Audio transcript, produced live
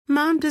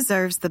Mom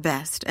deserves the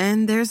best,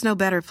 and there's no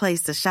better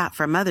place to shop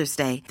for Mother's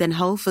Day than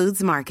Whole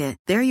Foods Market.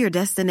 They're your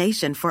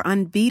destination for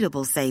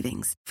unbeatable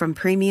savings, from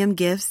premium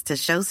gifts to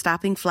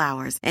show-stopping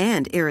flowers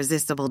and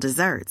irresistible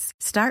desserts.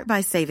 Start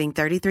by saving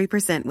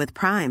 33% with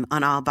Prime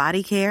on all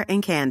body care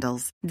and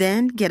candles.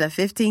 Then get a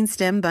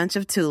 15-stem bunch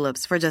of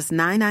tulips for just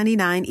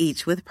 $9.99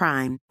 each with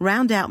Prime.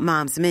 Round out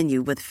Mom's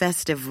menu with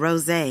festive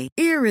rosé,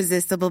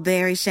 irresistible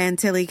berry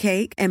chantilly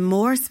cake, and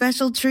more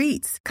special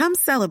treats. Come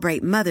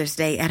celebrate Mother's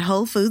Day at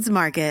Whole Foods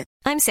Market.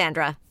 I'm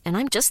Sandra, and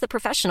I'm just the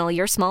professional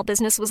your small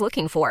business was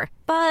looking for.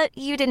 But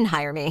you didn't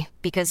hire me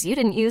because you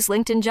didn't use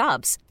LinkedIn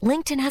Jobs.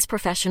 LinkedIn has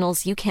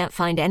professionals you can't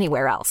find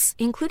anywhere else,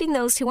 including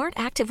those who aren't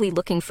actively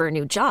looking for a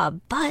new job,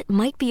 but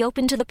might be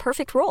open to the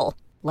perfect role,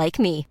 like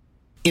me.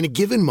 In a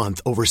given month,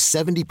 over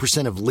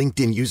 70% of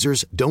LinkedIn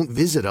users don't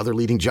visit other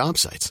leading job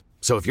sites.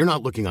 So if you're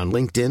not looking on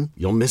LinkedIn,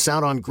 you'll miss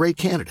out on great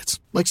candidates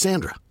like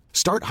Sandra.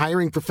 Start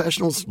hiring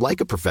professionals like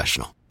a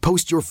professional.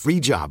 Post your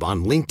free job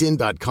on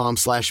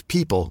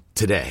linkedin.com/people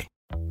today.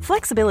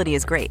 Flexibility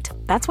is great.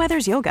 That's why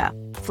there's yoga.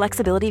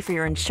 Flexibility for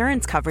your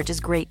insurance coverage is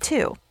great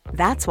too.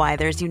 That's why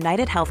there's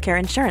United Healthcare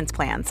Insurance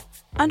Plans.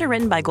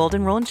 Underwritten by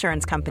Golden Rule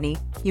Insurance Company,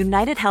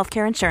 United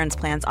Healthcare Insurance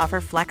Plans offer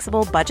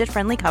flexible,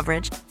 budget-friendly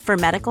coverage for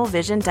medical,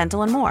 vision,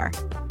 dental, and more.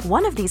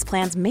 One of these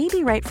plans may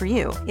be right for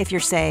you if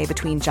you're, say,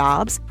 between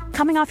jobs,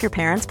 coming off your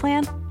parents'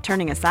 plan,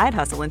 turning a side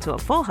hustle into a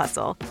full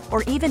hustle,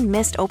 or even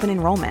missed open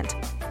enrollment.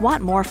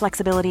 Want more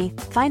flexibility?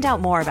 Find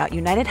out more about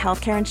United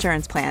Healthcare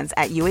Insurance Plans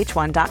at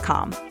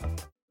uh1.com.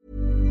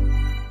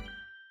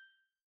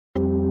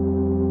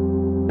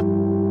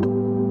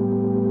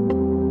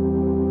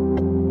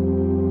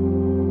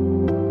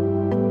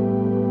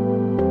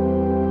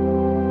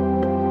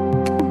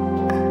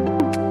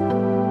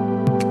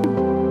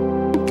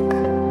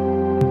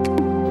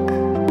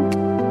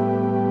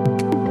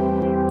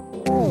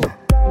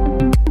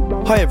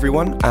 Hi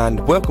everyone,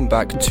 and welcome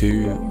back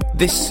to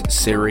this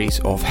series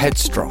of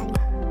Headstrong.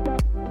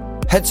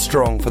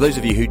 Headstrong, for those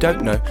of you who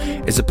don't know,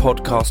 is a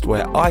podcast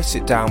where I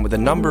sit down with a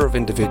number of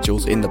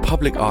individuals in the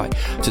public eye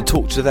to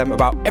talk to them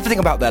about everything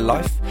about their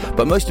life,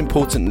 but most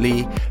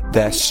importantly,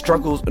 their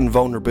struggles and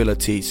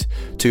vulnerabilities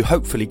to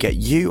hopefully get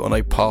you on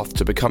a path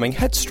to becoming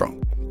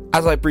headstrong.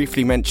 As I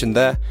briefly mentioned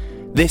there,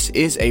 this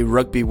is a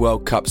Rugby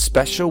World Cup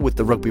special with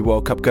the Rugby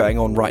World Cup going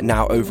on right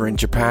now over in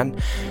Japan.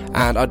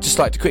 And I'd just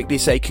like to quickly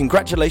say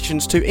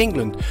congratulations to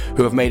England,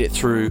 who have made it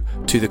through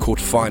to the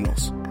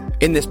quarterfinals.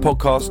 In this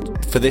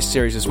podcast, for this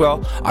series as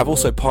well, I've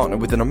also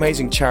partnered with an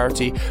amazing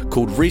charity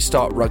called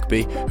Restart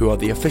Rugby, who are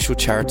the official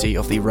charity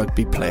of the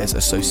Rugby Players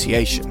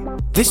Association.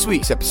 This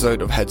week's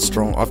episode of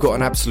Headstrong, I've got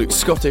an absolute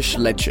Scottish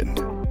legend.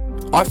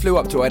 I flew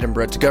up to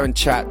Edinburgh to go and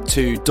chat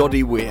to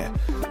Doddie Weir.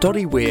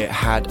 Doddie Weir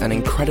had an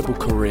incredible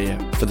career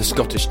for the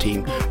Scottish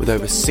team with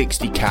over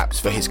 60 caps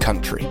for his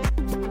country.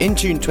 In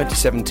June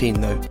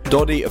 2017 though,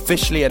 Doddie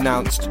officially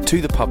announced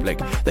to the public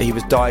that he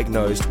was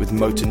diagnosed with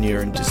motor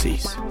neuron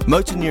disease.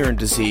 Motor neuron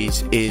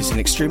disease is an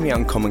extremely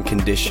uncommon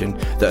condition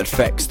that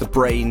affects the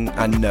brain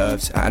and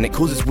nerves, and it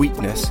causes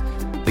weakness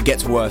that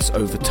gets worse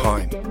over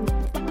time.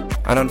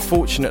 And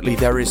unfortunately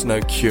there is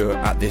no cure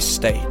at this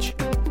stage.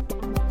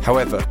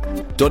 However,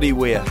 Doddie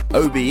Weir,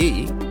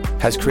 OBE,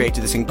 has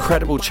created this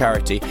incredible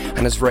charity and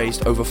has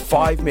raised over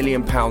 £5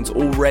 million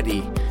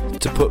already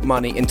to put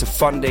money into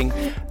funding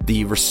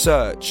the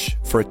research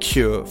for a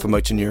cure for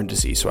motor neuron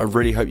disease. So I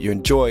really hope you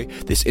enjoy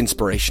this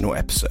inspirational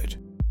episode.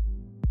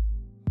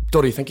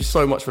 Doddie, thank you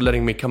so much for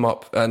letting me come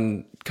up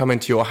and come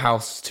into your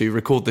house to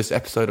record this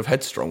episode of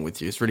Headstrong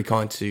with you. It's really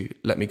kind to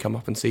let me come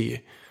up and see you.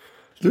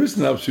 It's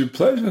an absolute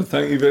pleasure.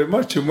 Thank you very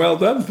much, and well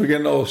done for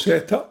getting it all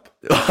set up.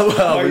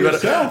 Well, we've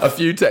got a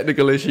few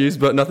technical issues,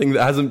 but nothing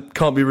that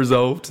can't be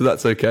resolved, so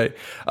that's okay.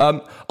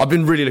 I've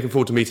been really looking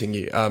forward to meeting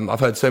you.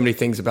 I've heard so many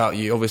things about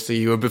you. Obviously,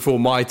 you were before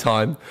my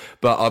time,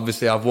 but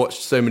obviously I've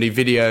watched so many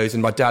videos,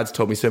 and my dad's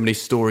told me so many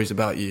stories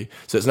about you.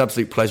 So it's an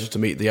absolute pleasure to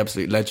meet the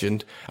absolute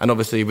legend, and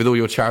obviously with all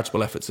your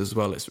charitable efforts as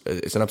well,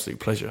 it's an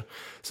absolute pleasure.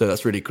 So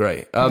that's really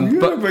great.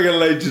 You're a bigger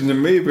legend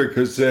than me,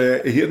 because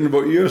hearing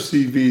about your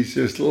CV is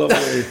just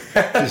lovely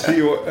to see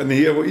and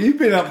hear what you've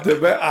been up to,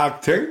 a bit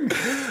acting.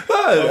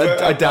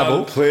 I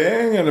dabble.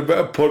 Playing and a bit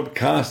of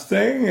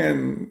podcasting,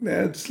 and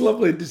it's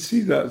lovely to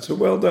see that. So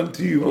well done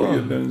to you, what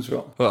you're doing as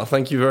well. Well,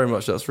 thank you very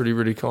much. That's really,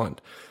 really kind.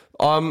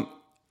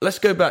 Let's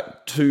go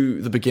back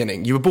to the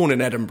beginning. You were born in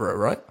Edinburgh,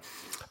 right?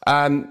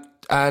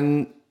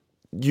 And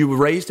you were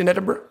raised in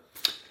Edinburgh?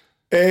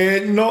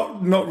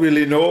 Not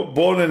really, no.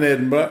 Born in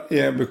Edinburgh,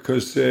 yeah,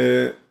 because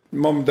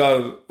mum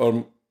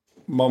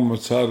had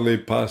sadly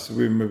passed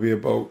away maybe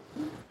about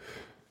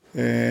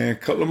a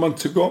couple of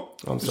months ago.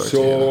 I'm sorry.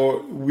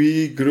 So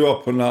we grew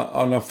up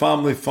on a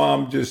family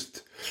farm,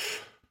 just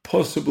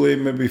possibly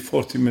maybe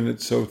 40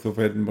 minutes south of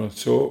Edinburgh.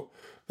 So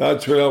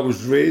that's where I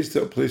was raised,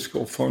 at a place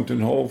called Fountain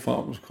Hall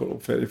Farm. It was called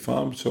Old Ferry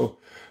Farm. So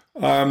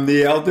I'm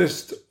the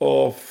eldest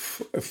of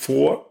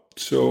four.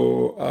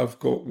 So I've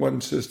got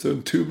one sister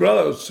and two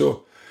brothers.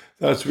 So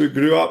that's where we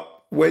grew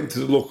up. Went to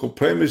the local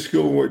primary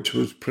school, which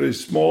was pretty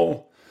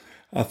small.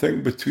 I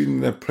think between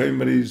the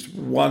primaries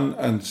 1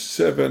 and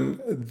 7,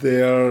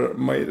 there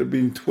might have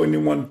been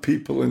 21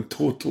 people in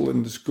total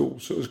in the school.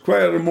 So it was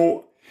quite a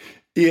remote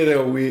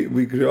area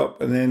we grew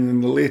up. And then in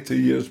the later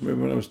years, maybe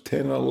when I was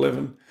 10 or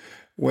 11,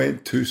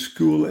 went to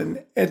school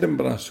in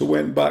Edinburgh. So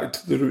went back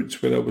to the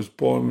roots where I was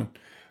born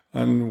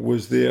and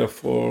was there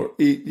for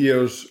 8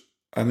 years,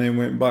 and then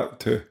went back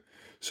to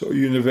sort of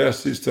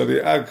university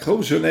study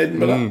agriculture in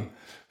Edinburgh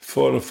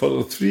for a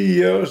further 3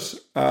 years,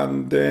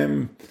 and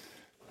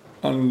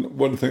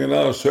one thing and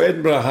another. So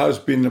Edinburgh has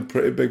been a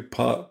pretty big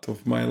part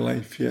of my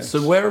life, yes.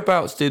 So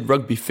whereabouts did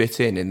rugby fit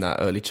in that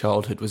early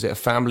childhood? Was it a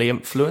family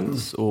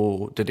influence,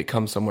 or did it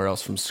come somewhere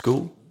else from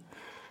school?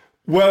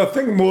 Well, I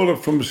think more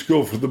from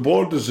school. For the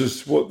Borders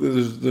is what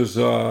there's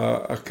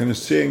a kind of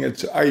saying,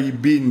 it's "I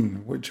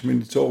been," which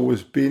means it's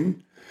always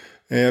been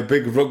a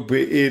big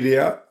rugby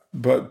area.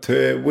 But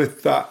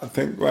with that, I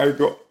think I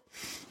got,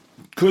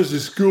 because the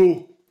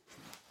school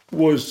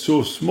was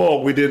so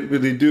small, we didn't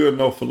really do an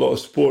awful lot of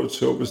sports.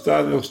 So it was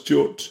Daniel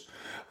Stewart's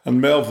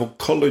and Melville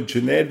College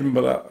in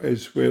Edinburgh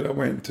is where I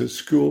went to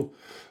school.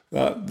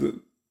 That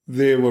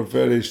they were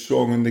very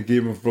strong in the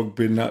game of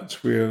rugby, and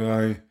that's where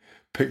I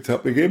picked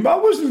up the game. But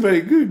I wasn't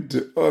very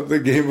good at the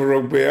game of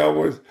rugby.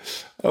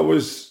 I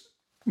was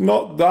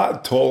not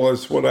that tall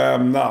as what I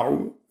am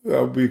now.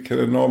 I'll be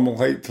kind of normal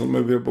height till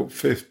maybe about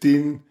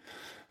 15.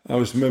 I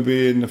was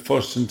maybe in the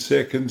first and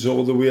seconds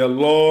all the way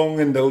along.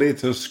 In the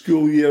later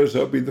school years,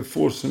 I'll be the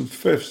fourths and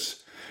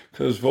fifths,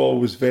 because I was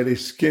always very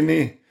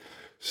skinny.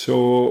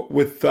 So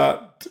with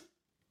that,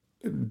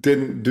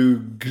 didn't do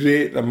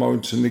great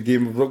amounts in the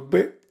game of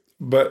rugby.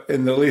 But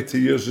in the later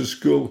years of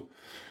school,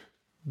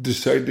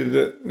 decided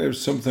that it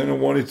was something I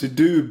wanted to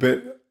do.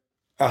 But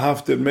I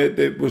have to admit,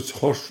 it was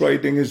horse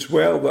riding as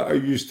well that I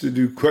used to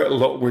do quite a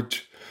lot,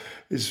 which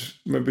is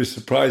maybe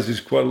surprises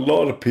quite a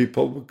lot of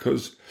people,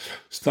 because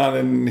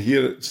standing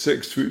here at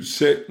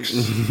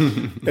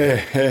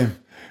 6'6",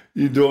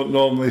 you don't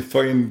normally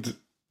find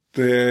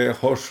the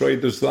horse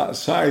riders that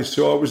size.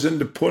 So I was in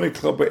the pony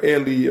club at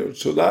early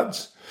years. So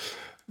that's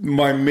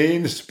my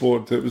main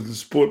sport. It was the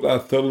sport that I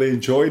thoroughly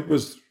enjoyed,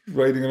 was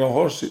riding on the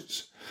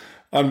horses.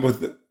 And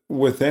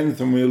with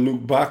anything, when you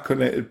look back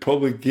on it, it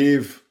probably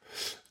gave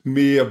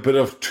me a bit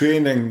of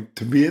training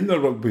to be in the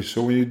rugby.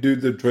 So when you do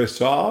the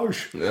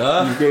dressage,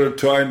 you've got to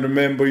try and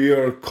remember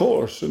your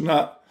course, and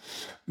that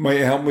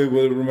might help me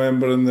with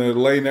remembering the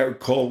line-out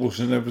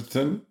calls and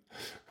everything.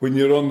 When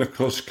you're on the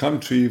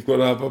cross-country, you've got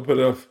to have a bit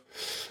of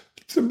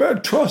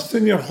trust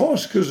in your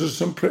horse, because there's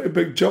some pretty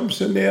big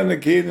jumps in there. And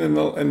again, in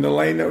the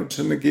line-outs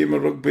in the game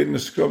of rugby, in the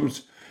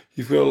scrums,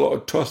 you've got a lot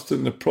of trust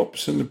in the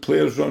props and the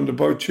players round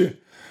about you.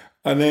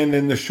 And then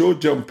in the show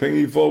jumping,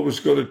 you've always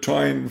got to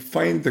try and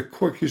find the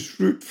quickest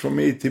route from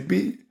A to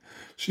B.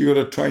 So you've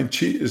got to try and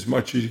cheat as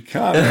much as you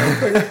can.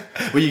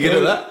 Were you good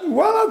at that?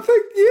 Well, I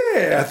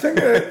think,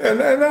 and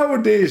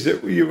nowadays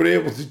you were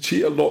able to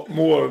cheat a lot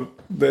more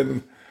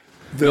than...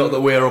 Not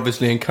that we're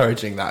obviously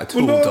encouraging that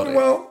at all, Donny.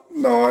 Well,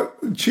 no,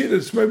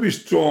 cheating's maybe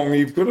strong.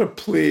 You've got to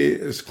play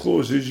as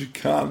close as you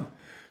can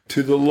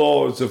to the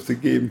laws of the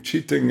game.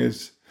 Cheating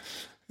is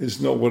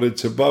not what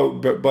it's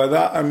about. But by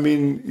that, I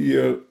mean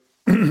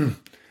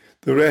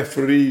the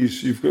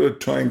referees, you've got to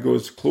try and go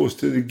as close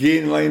to the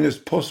gain line as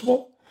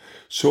possible.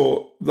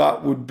 So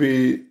that would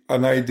be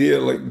an idea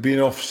like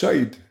being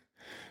offside.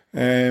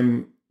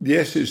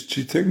 Yes, it's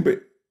cheating,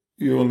 but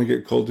you only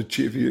get called a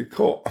cheat if you get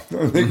caught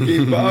on the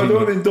game. But I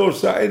don't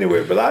endorse that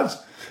anyway. But that's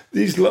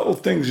these little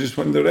things, is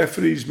when the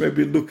referee's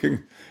maybe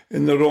looking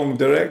in the wrong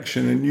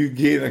direction and you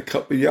gain a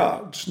couple of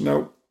yards.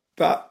 Now,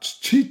 that's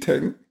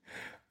cheating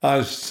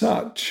as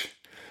such,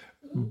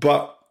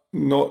 but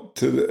not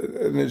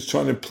and it's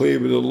trying to play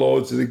with the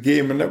laws of the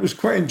game. And it was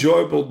quite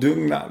enjoyable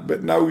doing that.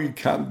 But now you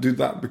can't do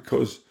that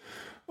because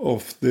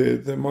of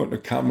the amount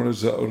of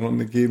cameras that are on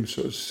the game.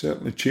 So it's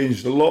certainly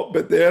changed a lot.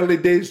 But the early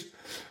days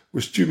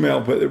was Stu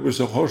Mel, but it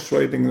was a horse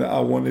riding that I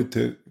wanted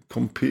to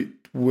compete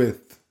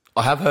with.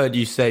 I have heard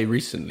you say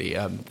recently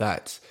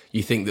that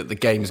you think that the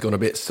game's gone a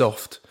bit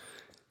soft.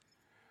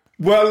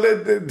 Well,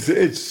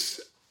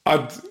 there's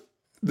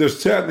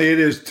certain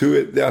areas to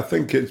it that I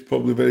think it's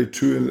probably very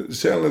true. And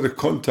certainly the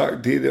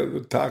contact area, the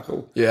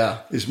tackle,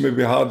 is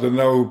maybe harder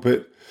now.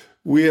 But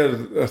we had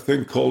a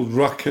thing called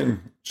rucking.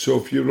 So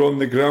if you're on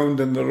the ground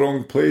in the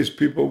wrong place,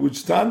 people would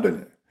stand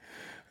in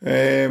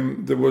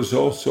it. There was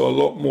also a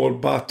lot more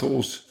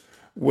battles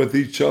with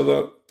each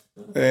other.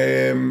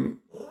 In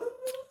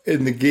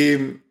the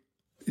game,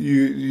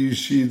 you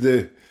see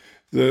the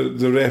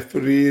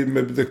referee,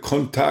 maybe the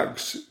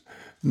contacts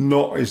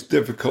not as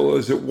difficult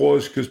as it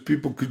was, because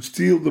people could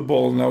steal the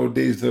ball.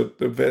 Nowadays,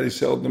 they're very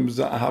seldom does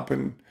that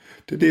happen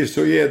today.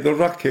 So yeah, the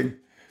rucking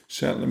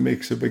certainly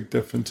makes a big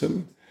difference.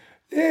 And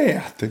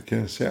yeah, I think in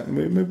a certain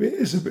way, maybe it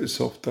is a bit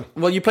softer.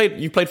 Well, you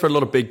played for a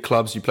lot of big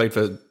clubs. You played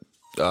for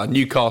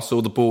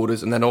Newcastle, the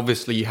Borders, and then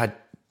obviously you had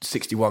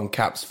 61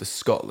 caps for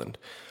Scotland.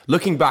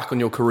 Looking back on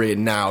your career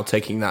now,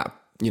 taking that,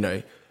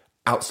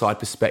 outside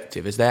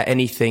perspective, is there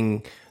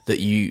anything that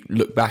you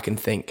look back and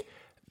think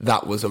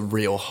that was a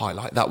real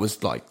highlight? That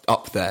was like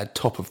up there,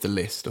 top of the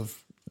list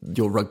of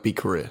your rugby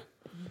career?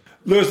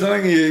 Lewis,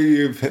 I think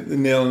you've hit the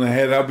nail on the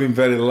head. I've been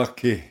very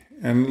lucky,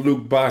 and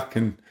look back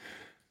and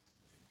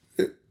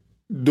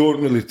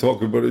don't really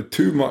talk about it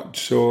too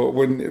much. So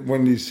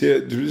when you say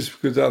it, just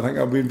because I think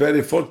I've been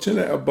very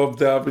fortunate, above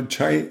the average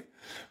height.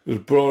 I was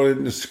brought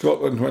into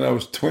Scotland when I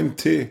was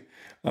 20.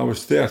 I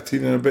was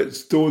 13 and a bit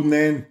stone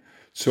then.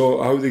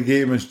 So how the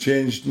game has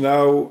changed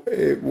now,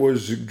 it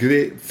was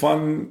great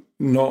fun.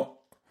 Not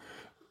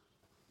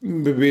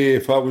maybe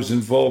if I was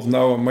involved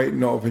now, I might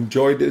not have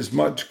enjoyed it as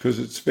much because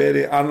it's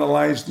very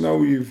analysed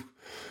now.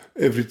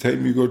 Every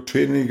time you go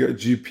training, you got a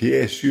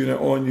GPS unit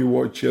on, you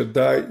watch your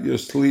diet, your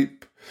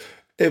sleep.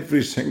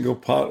 Every single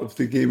part of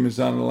the game is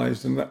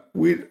analysed, and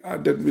I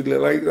didn't really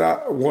like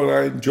that. What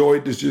I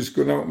enjoyed is just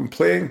going out and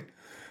playing,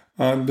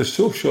 and the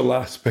social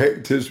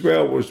aspect as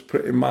well was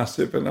pretty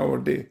massive in our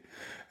day,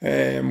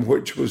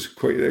 which was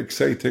quite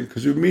exciting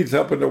because we meet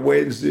up on a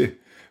Wednesday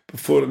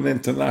before an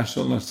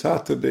international on a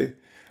Saturday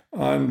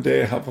and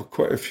have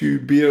quite a few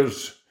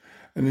beers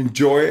and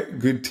enjoy it.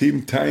 Good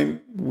team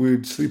time.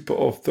 We'd sleep it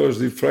off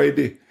Thursday,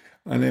 Friday,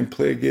 and then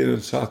play again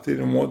on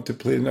Saturday and want to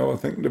play. Now I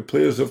think the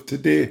players of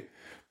today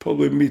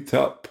probably meet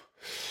up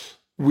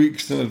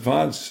weeks in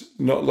advance,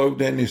 not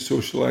allowed any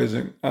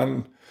socialising.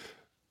 And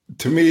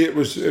to me, it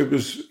was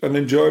an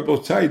enjoyable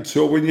time.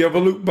 So when you have a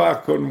look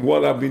back on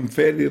what I've been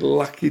very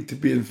lucky to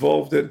be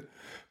involved in,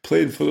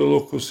 playing for the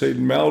local side,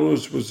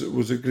 Melrose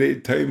was a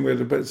great time. We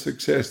had a bit of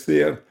success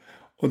there.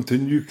 On to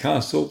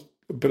Newcastle,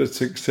 a bit of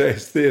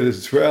success there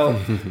as well.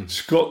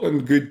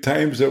 Scotland, good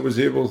times. I was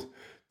able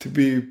to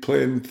be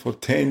playing for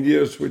 10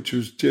 years, which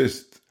was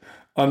just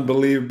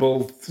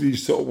unbelievable. 3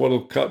 sort of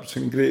World Cups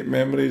and great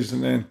memories.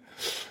 And then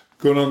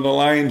going on the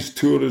Lions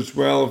tour as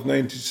well of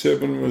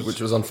 97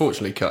 which was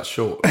unfortunately cut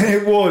short.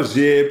 It was,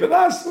 yeah, but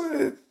that's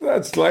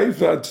life.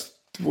 That's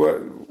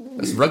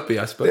rugby,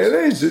 I suppose. It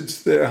is.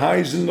 It's the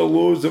highs and the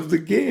lows of the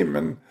game,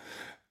 and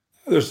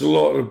there's a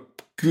lot of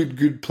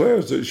good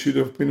players that should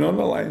have been on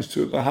the Lions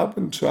tour that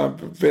haven't. So I'm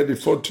very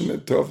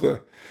fortunate to have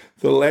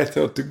the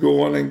letter to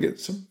go on and get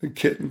some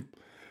kit and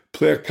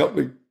play a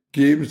couple of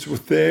games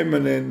with them,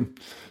 and then.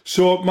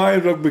 So my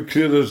rugby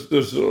career,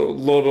 there's a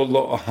lot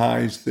of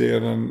highs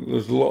there, and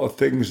there's a lot of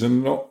things,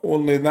 and not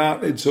only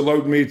that, it's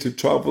allowed me to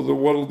travel the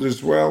world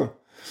as well.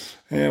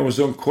 I was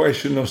on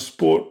Question of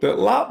Sport at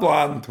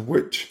Lapland,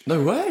 which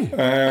no way,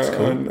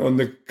 cool. on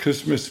the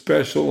Christmas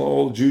special,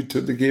 all due to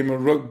the game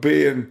of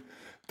rugby and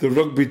the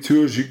rugby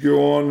tours you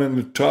go on and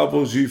the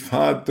travels you've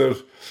had.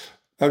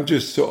 I'm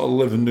just sort of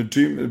living the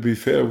dream, to be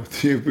fair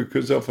with you,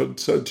 because I've had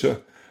such an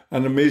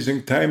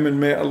amazing time and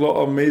met a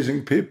lot of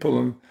amazing people.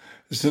 And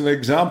it's an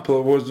example.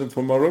 It wasn't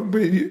for my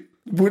rugby,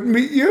 wouldn't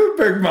meet you,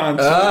 big man.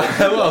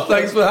 Well,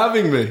 thanks for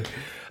having me.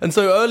 And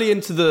so early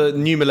into the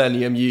new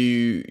millennium,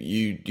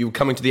 you were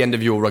coming to the end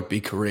of your rugby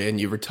career and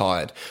you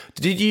retired.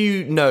 Did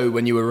you know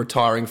when you were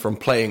retiring from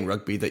playing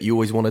rugby that you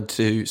always wanted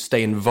to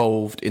stay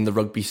involved in the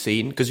rugby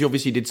scene? Because you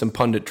obviously did some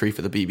punditry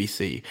for the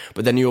BBC,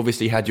 but then you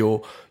obviously had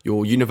your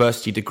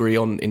university degree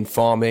in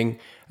farming,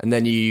 and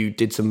then you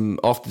did some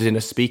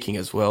after-dinner speaking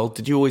as well.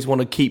 Did you always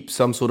want to keep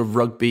some sort of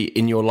rugby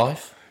in your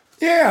life?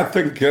 Yeah, I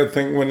think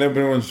when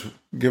everyone's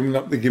giving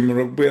up the game of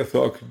rugby, I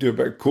thought I could do a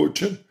bit of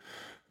coaching.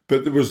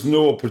 But there was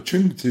no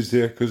opportunities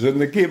there, because in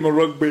the game of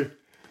rugby,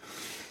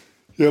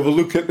 you have a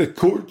look at the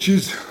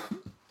coaches,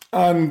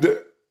 and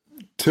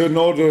in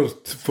order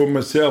for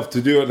myself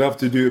to do it, I'd have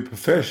to do it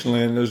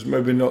professionally, and there's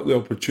maybe not the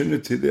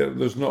opportunity there.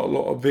 There's not a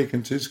lot of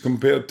vacancies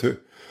compared to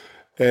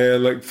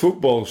like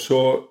football,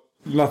 so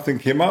nothing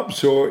came up.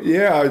 So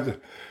yeah,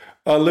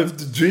 I lived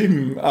the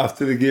dream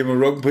after the game of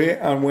rugby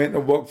and went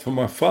to work for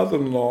my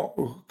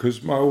father-in-law,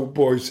 because my old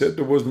boy said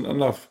there wasn't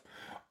enough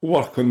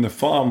work on the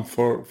farm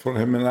for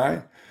him and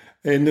I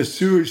in the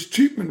sewage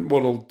treatment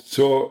world.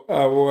 So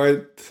I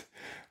went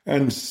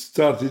and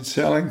started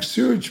selling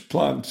sewage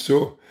plants.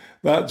 So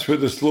that's where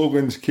the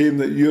slogans came,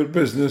 that your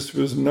business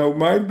was now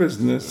my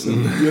business,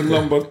 and your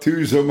number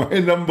twos are my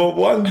number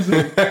ones,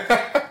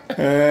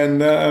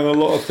 and a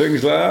lot of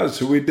things like that.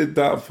 So we did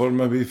that for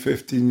maybe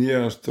 15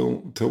 years till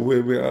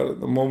where we are at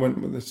the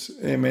moment with this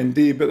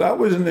MND. But that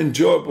was an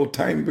enjoyable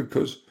time,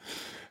 because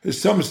at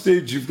some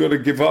stage you've got to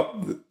give up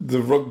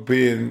the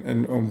rugby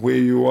and where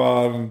you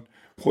are and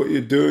what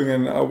you're doing.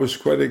 And I was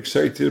quite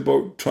excited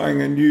about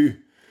trying a new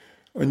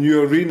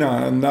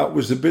arena, and that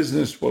was the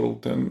business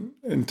world and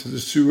into the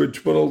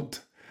sewage world.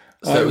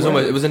 So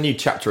it was a new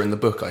chapter in the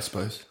book, I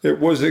suppose. It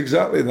was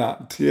exactly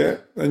that, yeah.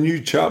 A new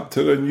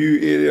chapter, a new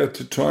area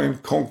to try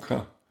and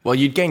conquer. Well,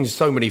 you'd gained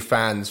so many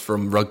fans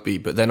from rugby,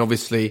 but then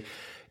obviously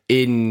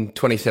in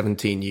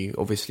 2017 you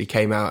obviously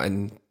came out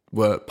and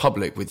were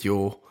public with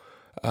your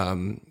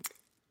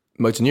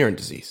motor neuron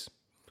disease,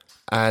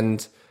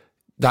 and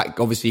that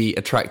obviously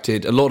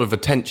attracted a lot of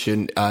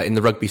attention in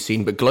the rugby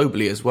scene, but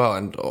globally as well.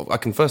 And I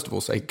can first of all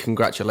say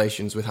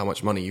congratulations with how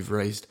much money you've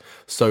raised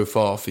so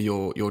far for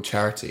your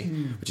charity,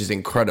 which is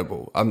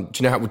incredible. Do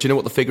you know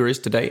what the figure is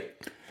to date?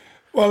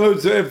 Well,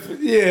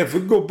 if we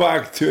go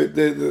back to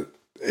it,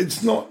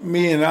 it's not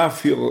me, and I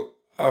feel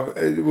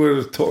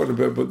we're talking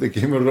about the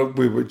game of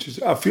rugby, which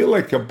is, I feel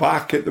like a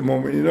back at the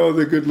moment, you know,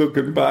 the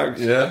good-looking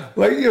backs. Yeah.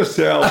 Like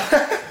yourself,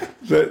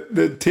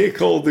 that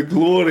take all the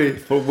glory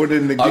for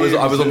winning the game.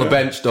 I was on the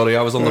bench, Donny.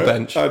 I was on the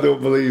bench. I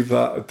don't believe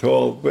that at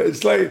all. But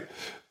it's like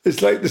the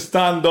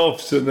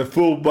standoffs and the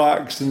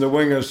full-backs and the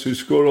wingers who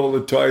score all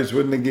the tries,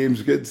 win the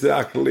games, get the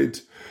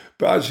accolades.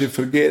 But actually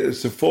forget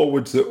it's the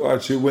forwards that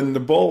actually win the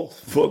ball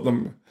for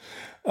them.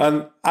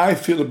 And I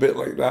feel a bit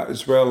like that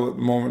as well at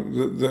the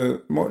moment.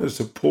 The amount of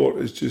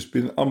support has just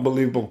been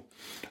unbelievable.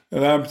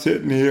 And I'm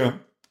sitting here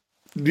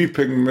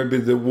reaping maybe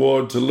the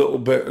awards a little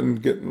bit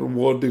and getting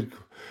rewarded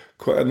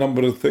quite a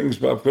number of things.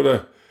 But I've got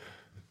to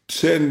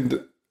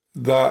send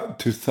that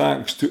to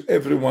thanks to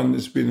everyone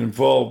that's been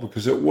involved,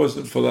 because it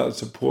wasn't for that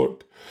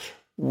support,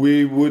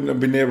 we wouldn't have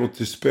been able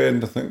to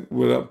spend, I think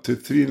we're up to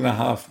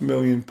 £3.5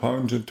 million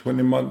in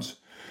 20 months.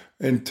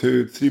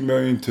 Into 3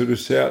 million to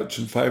research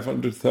and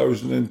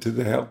 500,000 into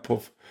the help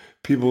of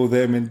people with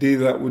M&D.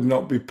 That would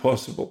not be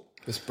possible.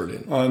 That's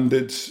brilliant. And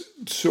it's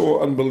so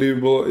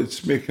unbelievable.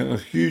 It's making a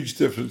huge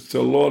difference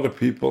to a lot of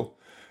people.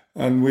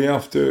 And we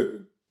have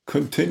to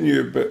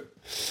continue. But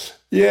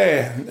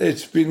yeah,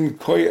 it's been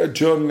quite a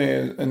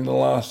journey in the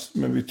last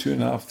maybe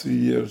 2.5, 3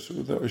 years,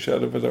 without a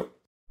shadow of a doubt.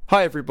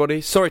 Hi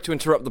everybody, sorry to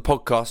interrupt the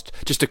podcast.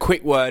 Just a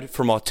quick word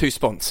from our two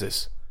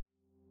sponsors.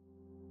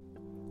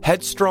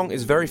 Headstrong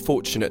is very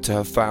fortunate to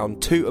have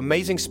found two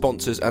amazing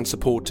sponsors and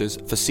supporters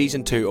for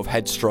Season 2 of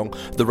Headstrong,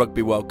 the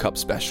Rugby World Cup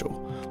special,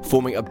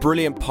 forming a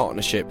brilliant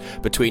partnership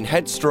between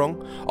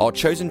Headstrong, our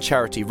chosen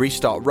charity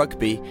Restart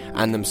Rugby,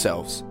 and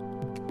themselves.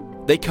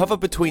 They cover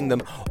between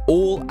them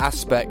all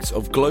aspects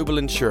of global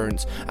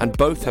insurance, and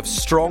both have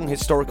strong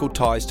historical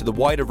ties to the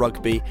wider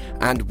rugby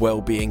and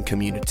well-being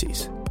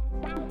communities.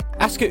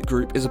 Ascot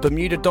Group is a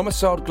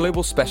Bermuda-domiciled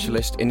global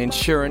specialist in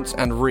insurance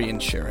and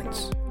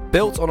reinsurance.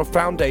 Built on a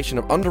foundation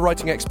of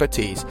underwriting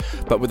expertise,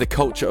 but with a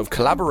culture of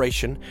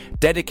collaboration,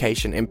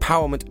 dedication,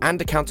 empowerment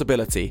and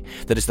accountability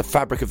that is the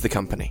fabric of the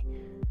company.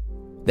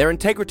 Their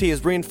integrity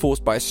is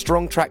reinforced by a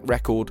strong track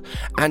record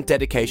and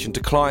dedication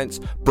to clients,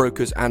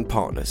 brokers and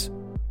partners.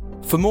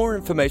 For more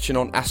information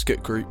on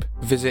Ascot Group,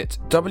 visit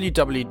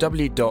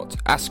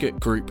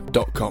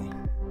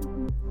www.ascotgroup.com.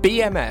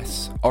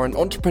 BMS are an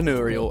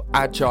entrepreneurial,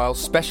 agile,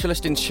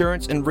 specialist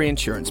insurance and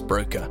reinsurance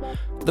broker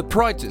that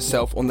prides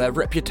itself on their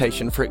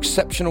reputation for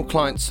exceptional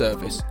client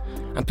service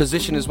and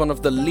position as one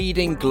of the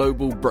leading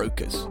global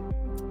brokers.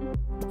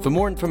 For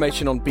more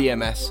information on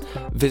BMS,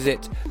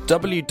 visit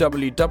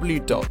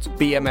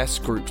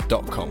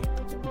www.bmsgroup.com.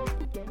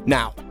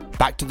 Now,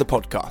 back to the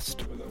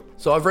podcast.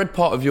 So I've read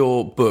part of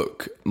your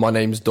book, My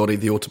Name's Doddy,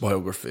 the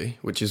autobiography,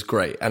 which is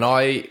great. And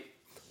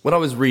when I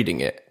was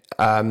reading it,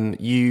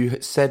 you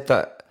said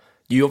that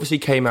you obviously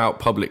came out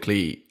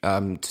publicly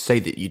to say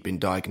that you'd been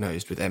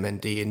diagnosed with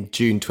MND in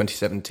June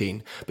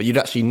 2017, but you'd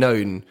actually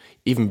known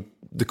even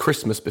the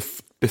Christmas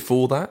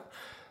before that.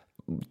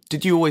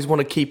 Did you always want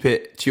to keep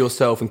it to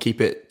yourself and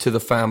keep it to the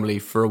family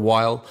for a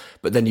while,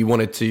 but then you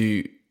wanted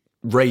to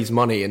raise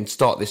money and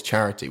start this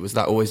charity? Was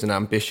that always an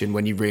ambition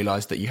when you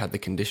realised that you had the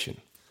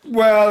condition?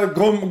 Well,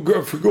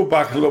 if we go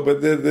back a little bit,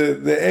 the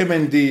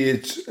MND,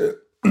 it's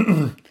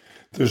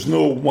there's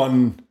no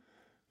one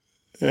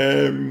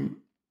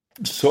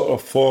sort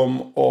of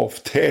form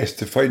of test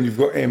to find you've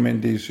got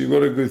MND. So you've got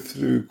to go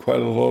through quite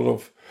a lot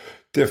of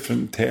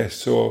different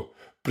tests. So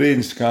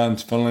brain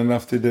scans, funnily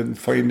enough, they didn't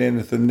find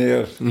anything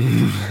there.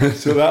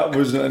 So that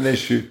wasn't an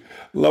issue.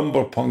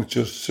 Lumbar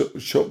puncture,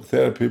 shock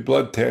therapy,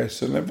 blood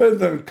tests. And if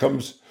everything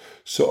comes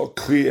sort of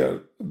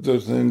clear,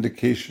 there's an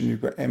indication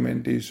you've got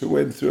MND. So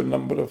we went through a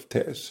number of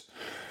tests.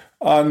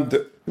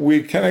 And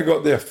we kind of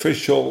got the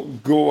official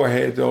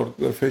go-ahead or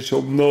the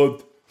official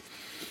nod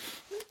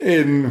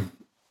in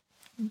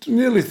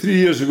nearly 3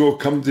 years ago,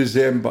 come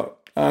December.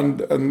 And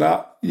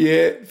that,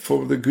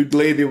 for the good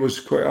lady was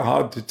quite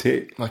hard to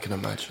take. I can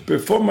imagine. But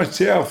for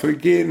myself,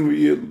 again, when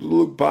you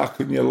look back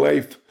on your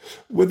life,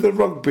 with the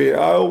rugby,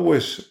 I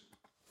always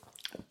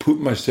put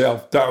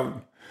myself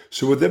down.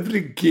 So with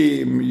every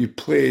game you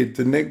played,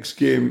 the next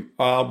game,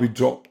 I'll be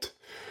dropped.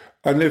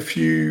 And if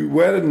you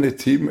were in the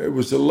team, it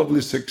was a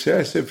lovely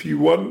success. If you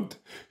weren't,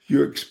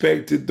 you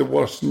expected the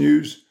worst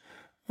news.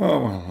 Oh,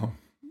 well,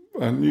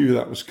 I knew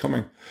that was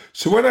coming.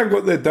 So when I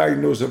got the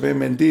diagnosis of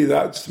MND,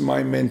 that's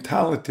my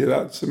mentality.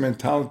 That's the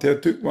mentality I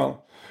took.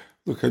 Well,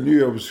 look, I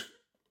knew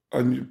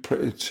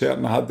pretty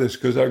certain I had this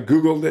because I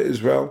Googled it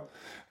as well.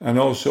 And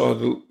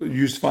also I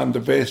used Van der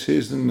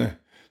Vesse's in the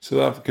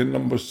South African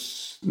number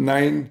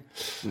 9.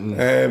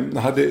 I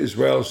had it as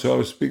well. So I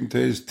was speaking to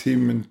his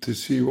team and to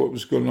see what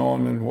was going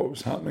on and what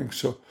was happening.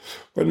 So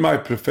when my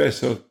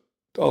professor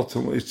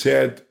ultimately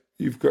said,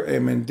 you've got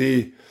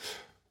MND,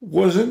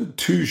 wasn't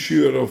too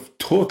sure of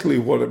totally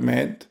what it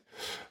meant,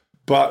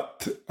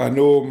 but I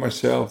know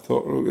myself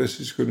thought, oh, this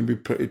is going to be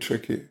pretty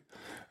tricky.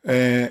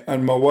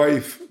 And my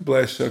wife,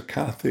 bless her,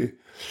 Kathy,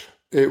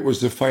 it was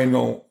the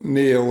final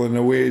nail in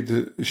a way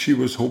that she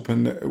was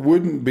hoping that it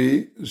wouldn't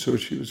be, so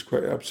she was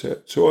quite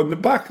upset. So on the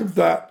back of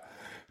that,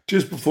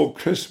 just before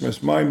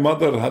Christmas, my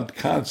mother had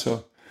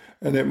cancer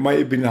and it might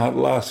have been our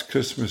last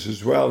Christmas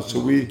as well. So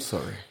we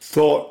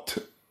thought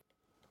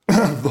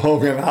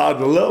long and hard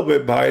a little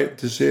bit by it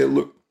to say,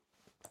 look,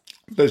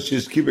 let's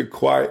just keep it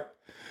quiet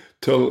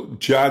till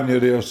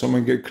January or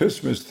something, get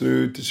Christmas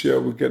through to see how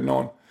we're getting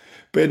on.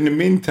 But in the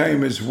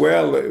meantime as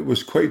well, it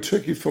was quite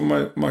tricky for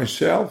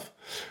myself,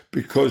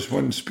 because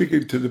when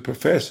speaking to the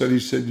professor, he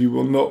said, you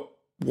will not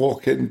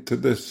walk into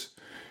this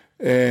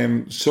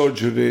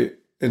surgery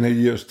in a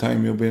year's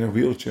time, you'll be in a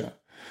wheelchair.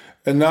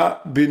 And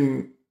that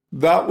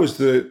was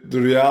the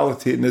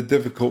reality and the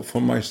difficult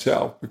for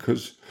myself,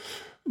 because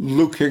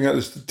looking at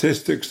the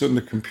statistics on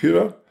the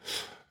computer,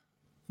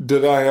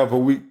 did I have a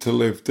week to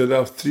live? Did I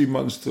have 3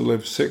 months to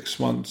live? 6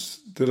 months?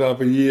 Did I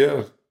have a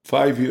year?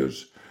 5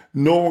 years?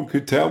 No one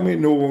could tell me.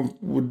 No one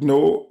would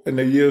know. In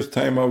a year's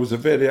time, I was a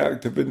very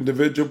active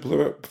individual,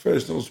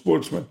 professional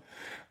sportsman.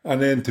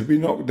 And then to be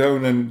knocked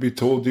down and be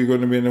told you're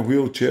going to be in a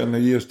wheelchair in a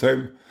year's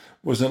time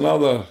was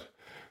another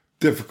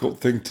difficult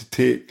thing to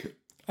take.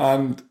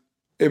 And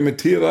it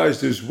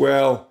materialised as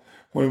well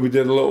when we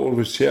did a little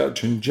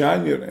research in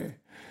January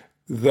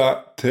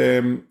that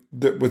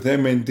that with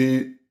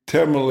MND,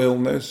 terminal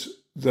illness,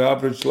 the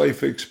average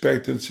life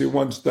expectancy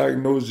once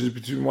diagnosed is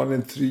between 1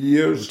 and 3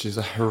 years. Which is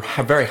a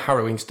very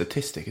harrowing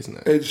statistic, isn't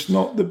it? It's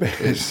not the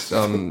best.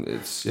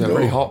 It's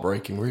really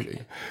heartbreaking,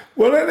 really.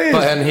 Well, it is.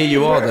 And here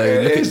you are, though.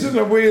 It is in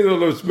a way,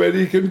 though, but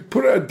you can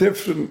put a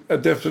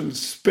different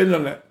spin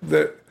on it.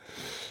 That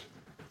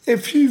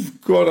if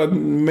you've got a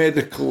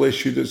medical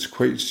issue that's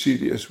quite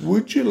serious,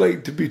 would you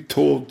like to be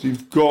told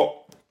you've got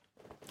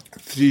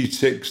 3,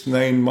 6,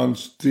 9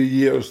 months, 3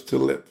 years to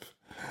live?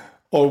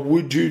 Or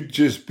would you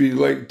just be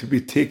like to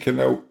be taken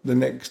out the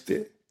next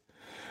day?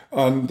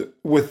 And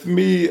with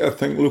me, I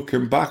think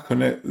looking back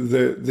on it,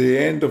 the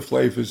end of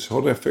life is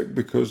horrific,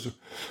 because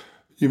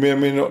you may or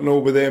may not know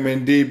with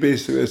MND,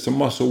 basically it's a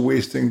muscle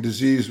wasting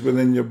disease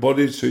within your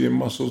body. So your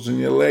muscles in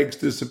your legs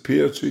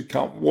disappear, so you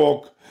can't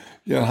walk.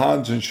 Your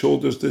hands and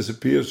shoulders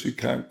disappear, so you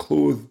can't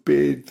clothe,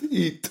 bathe,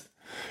 eat.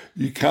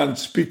 You can't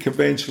speak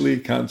eventually,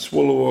 you can't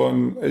swallow,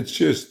 and it's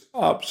just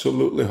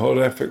absolutely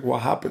horrific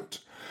what happens.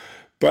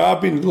 But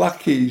I've been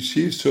lucky, you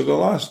see, so the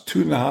last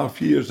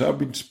 2.5 years I've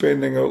been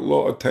spending a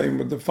lot of time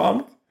with the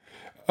family.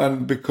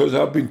 And because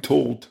I've been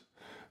told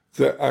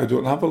that I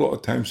don't have a lot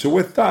of time. So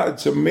with that,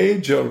 it's a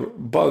major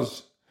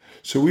buzz.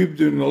 So we've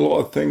been doing a lot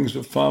of things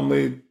with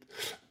family,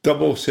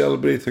 double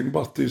celebrating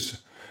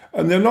birthdays.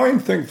 And the annoying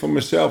thing for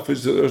myself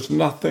is that there's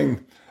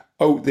nothing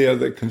out there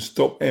that can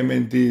stop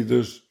MND.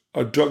 There's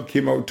a drug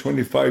came out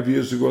 25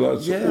 years ago,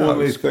 that's the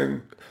only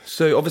thing.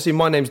 So obviously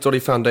My Name's Doddy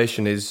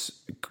Foundation is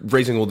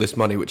raising all this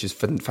money, which is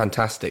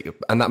fantastic.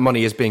 And that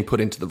money is being put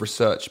into the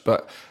research.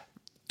 But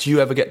do you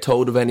ever get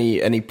told of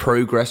any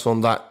progress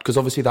on that? Because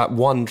obviously that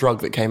one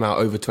drug that came out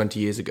over 20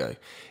 years ago,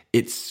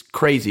 it's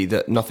crazy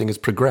that nothing has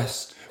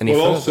progressed any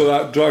further. Also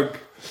that drug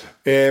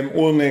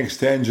only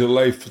extends your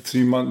life for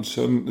 3 months,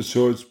 and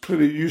so it's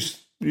pretty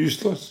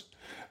useless.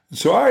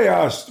 So I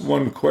asked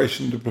one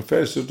question to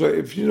Professor,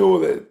 if you know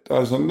that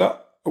has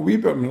a wee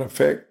bit of an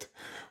effect,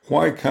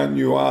 why can't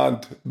you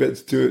add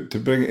bits to it to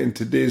bring it in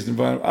today's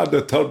environment, add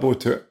a turbo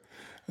to it?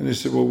 And he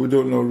said, well, we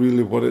don't know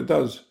really what it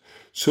does.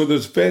 So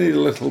there's very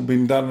little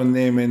been done on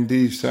the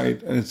MND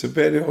side, and it's a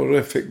very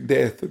horrific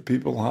death that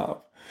people have,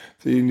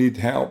 that you need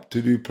help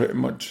to do pretty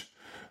much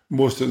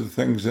most of the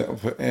things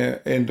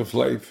at end of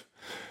life.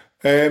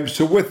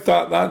 So with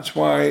that, that's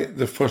why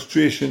the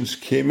frustrations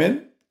came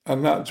in,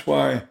 and that's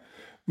why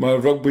my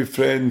rugby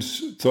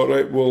friends thought,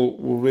 right, we'll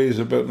raise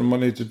a bit of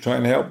money to try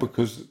and help,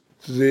 because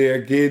they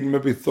again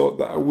maybe thought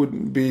that I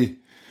wouldn't be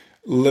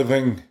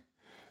living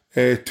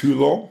too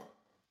long.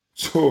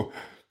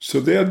 So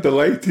they're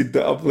delighted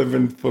that I've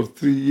living for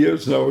 3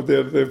 years now.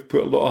 They've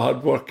put a lot of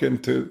hard work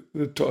into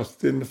the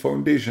trust in the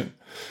foundation.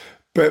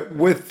 But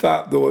with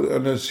that, though,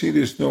 on a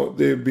serious note,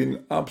 they've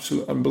been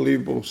absolutely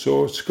unbelievable.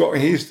 So Scott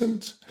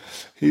Hastings,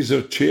 he's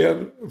our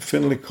chair,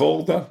 Finlay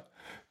Calder,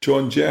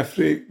 John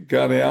Jeffrey,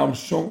 Gary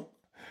Armstrong,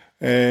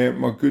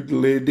 my good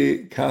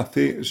lady,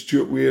 Kathy,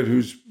 Stuart Weir,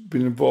 who's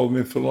been involved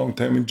with me for a long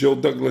time, and Jill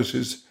Douglas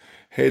is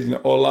heading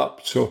it all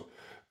up. So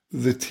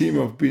the team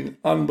have been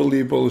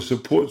unbelievable. The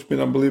support's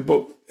been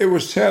unbelievable. It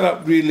was set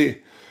up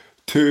really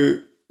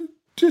to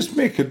just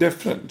make a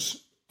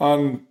difference.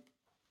 And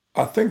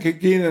I think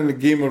again in the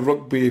game of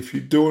rugby, if you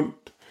don't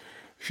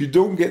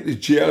get the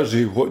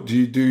jersey, what do?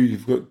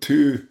 You've got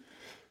two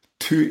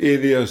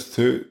areas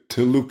to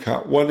look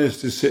at. One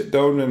is to sit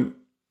down and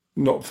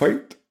not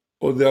fight,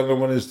 or the other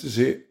one is to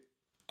say,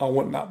 I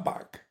want that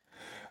back.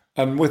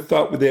 And with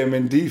that, with the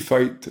MND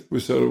fight, we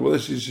said, well,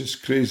 this is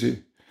just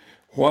crazy.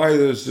 Why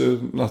has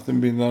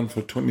nothing been done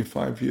for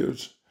 25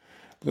 years?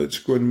 Let's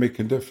go and make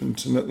a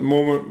difference. And at the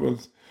moment,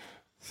 with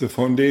the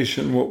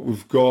foundation, what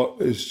we've got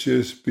is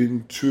just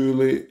been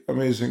truly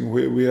amazing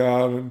where we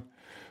are, and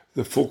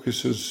the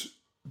focus is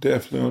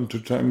definitely on to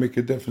try and make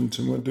a difference,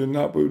 and we're doing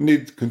that. But we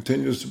need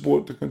continuous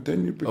support to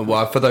continue.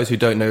 Well, for those who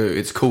don't know,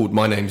 it's called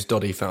My Name's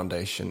Doddy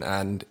Foundation,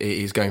 and it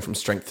is going from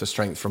strength to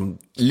strength from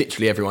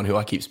literally everyone who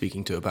I keep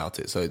speaking to about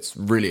it. So it's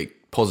really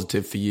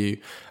positive for you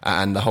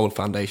and the whole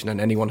foundation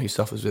and anyone who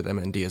suffers with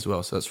MND as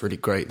well. So that's really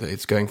great that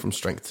it's going from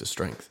strength to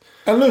strength.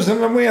 And listen,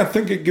 in a way, I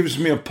think it gives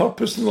me a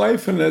purpose in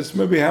life, and it's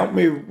maybe helped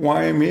me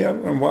why I'm here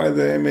and why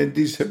the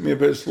MNDs hit me a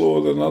bit slower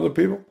than other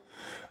people.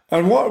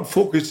 And what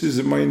focuses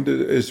in mind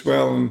as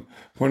well, and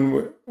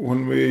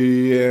when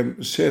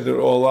we set it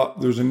all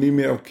up, there was an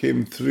email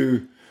came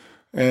through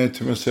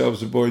to myself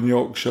as a boy in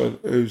Yorkshire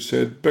who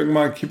said, "Big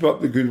man, keep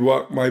up the good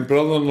work. My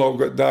brother-in-law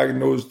got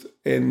diagnosed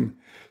in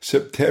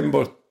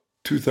September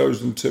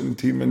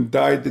 2017 and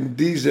died in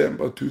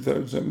December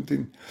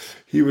 2017.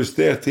 He was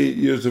 38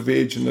 years of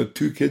age and had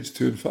 2 kids,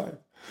 2 and 5.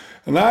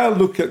 And I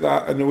look at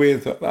that in a way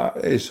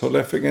that is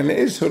horrific, and it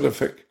is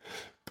horrific.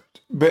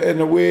 But in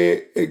a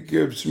way, it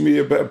gives me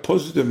a bit of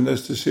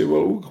positiveness to say,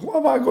 well, what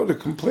have I got to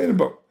complain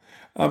about?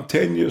 I'm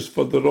 10 years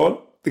further on.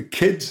 The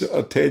kids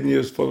are 10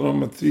 years further on.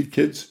 My 3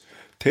 kids,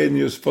 10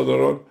 years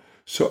further on.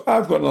 So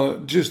I've got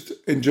to just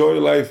enjoy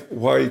life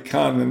while I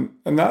can.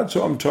 And that's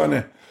what I'm trying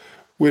to...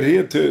 We're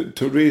here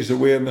to raise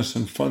awareness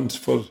and funds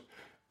for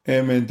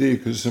MND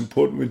because it's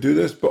important we do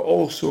this, but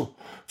also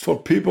for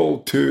people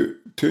to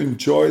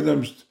enjoy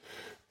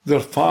their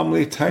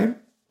family time,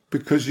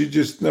 because you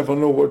just never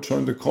know what's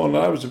around the corner.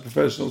 I was a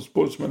professional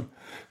sportsman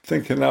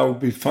thinking I would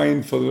be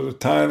fine for the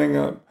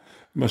retiring.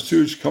 My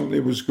sewage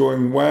company was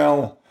going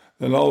well,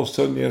 then all of a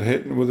sudden you're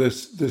hitting with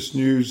this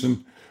news.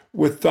 And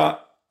with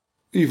that,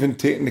 even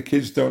taking the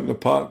kids down to the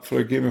park for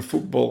a game of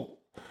football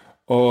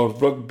or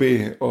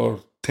rugby or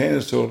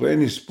tennis or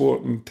any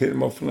sport and take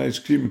them off for an ice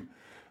cream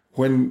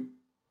when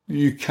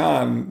you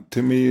can,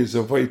 to me, is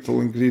a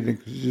vital ingredient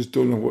because you just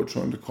don't know what's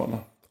around the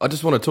corner. I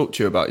just want to talk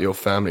to you about your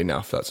family now,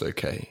 if that's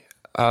okay.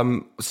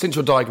 Since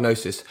your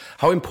diagnosis,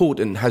 how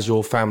important has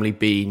your family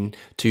been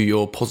to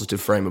your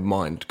positive frame of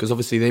mind? Because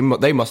obviously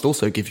they must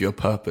also give you a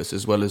purpose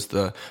as well as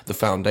the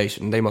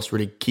foundation. They must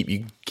really keep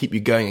you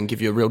going and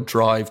give you a real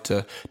drive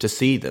to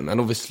see them.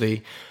 And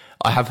obviously,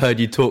 I have heard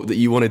you talk that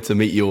you wanted to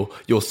meet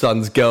your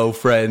son's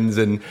girlfriends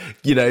and,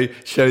 you know,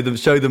 show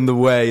them the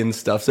way and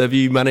stuff. So have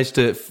you managed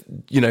to,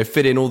 you know,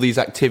 fit in all these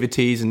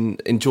activities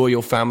and enjoy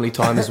your family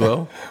time as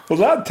well? Well,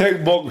 that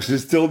tick box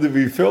is still to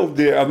be filled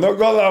yet. I've not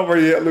got that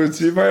one yet,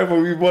 Lucy. You might have a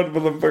wee word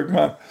with a big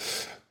man.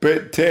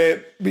 But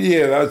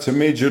yeah, that's a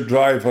major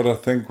driver, I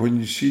think, when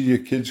you see your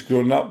kids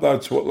growing up.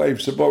 That's what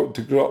life's about,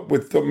 to grow up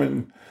with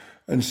them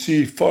and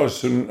see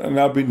first. And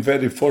I've been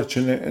very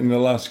fortunate in the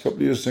last couple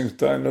of years since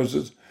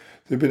diagnosis.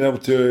 They've been able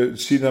to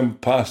see them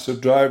pass their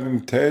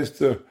driving test.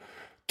 2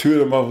 of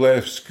them have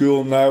left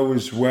school now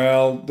as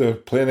well. They're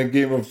playing a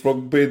game of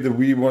rugby. The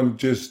wee one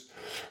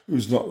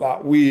who's not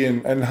that wee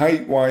and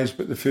height-wise,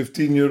 but the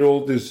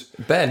 15-year-old is...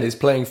 Ben is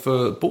playing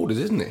for Borders,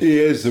 isn't he? He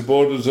is. The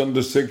Borders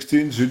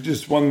under-16s, who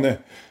just won the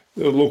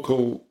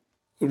local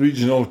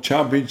regional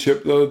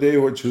championship the other day,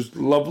 which was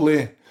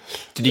lovely.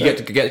 Did you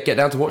get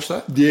down to watch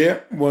that? Yeah,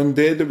 one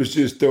day. It was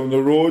just down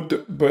the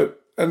road, but...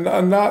 And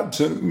that's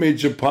a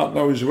major part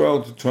now as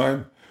well, to try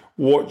and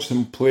watch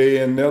them play.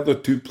 And the other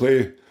 2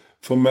 play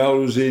for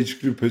Melrose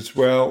age group as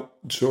well.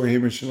 So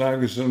Hamish and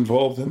Angus are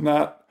involved in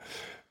that.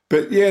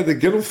 But yeah, the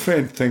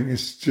girlfriend thing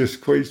is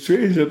just quite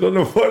strange. I don't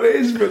know what it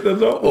is, but they're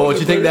not. Or do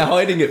you think they're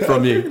hiding it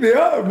from you? They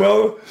are.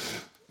 Well,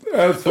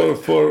 that's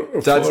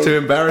too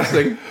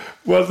embarrassing.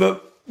 Well,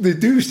 they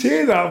do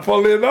say that.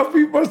 Funnily enough,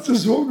 we must have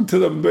spoken to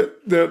them, but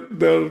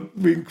they're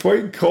being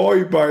quite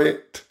coy by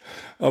it.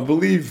 I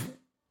believe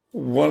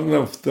one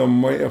of them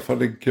might have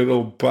had a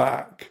girl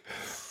back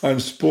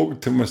and spoke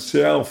to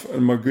myself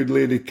and my good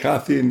lady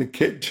Kathy in the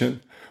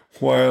kitchen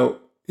while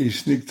he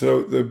sneaked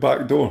out the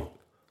back door.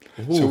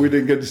 Ooh. So we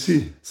didn't get to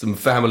see. Some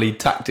family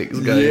tactics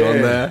going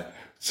on there.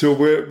 So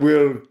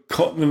we're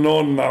cutting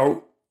on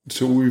now.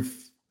 So we've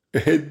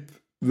hid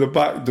the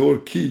back door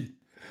key.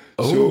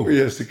 Oh. So he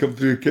has to come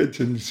through the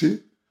kitchen, you see.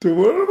 So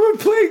we're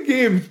playing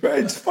games, but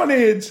it's funny.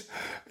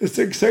 It's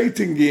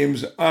exciting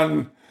games.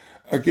 And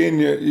again,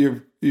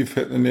 you've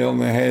hit the nail on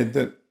the head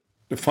that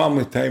the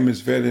family time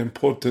is very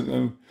important.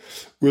 And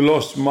we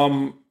lost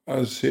Mum,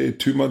 I say,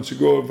 2 months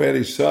ago,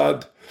 very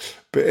sad.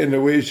 But in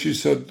a way, she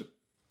said,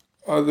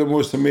 the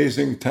most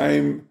amazing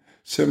time,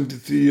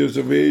 73 years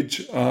of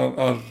age.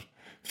 Our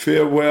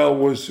farewell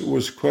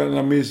was quite an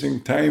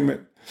amazing time.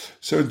 It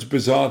sounds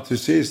bizarre to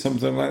say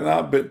something like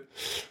that, but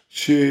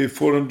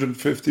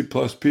 450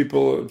 plus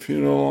people at the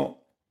funeral,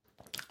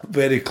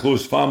 very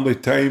close family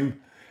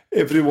time.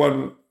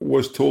 Everyone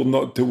was told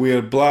not to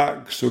wear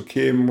black, so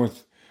came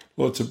with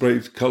lots of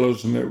bright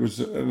colours, and it was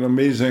an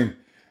amazing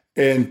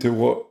end to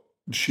what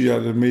she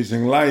had, an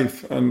amazing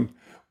life. And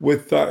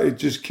with that, it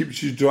just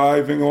keeps you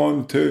driving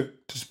on to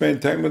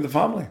spend time with the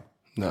family.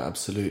 No,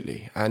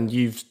 absolutely. And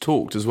you've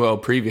talked as well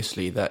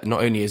previously that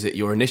not only is it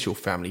your initial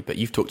family, but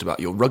you've talked about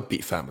your rugby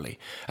family.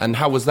 And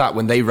how was that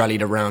when they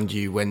rallied around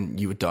you when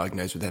you were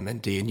diagnosed with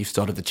MND and you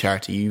started the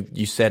charity?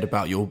 You said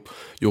about your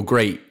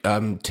great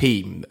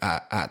team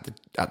at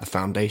the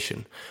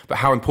foundation. But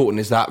how important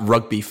is that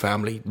rugby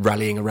family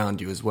rallying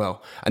around you as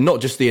well? And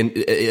not just the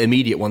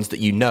immediate ones that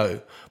you know,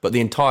 but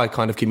the entire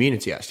kind of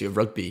community actually of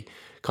rugby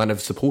kind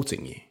of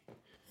supporting you.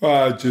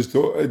 I just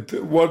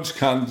words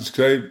can't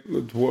describe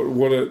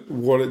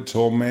what it's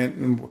all meant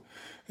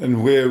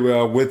and where we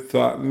are with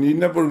that. And you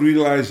never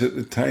realise at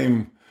the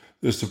time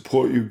the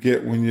support you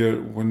get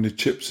when the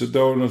chips are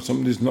down or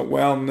somebody's not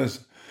well. And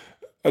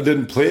I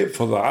didn't play it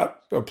for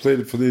that. I played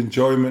it for the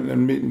enjoyment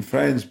and meeting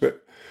friends.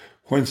 But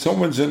when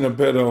someone's in a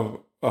bit of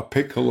a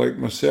pickle like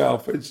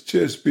myself, it's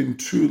just been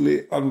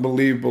truly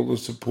unbelievable, the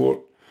support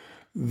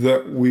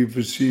that we've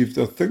received.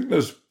 I think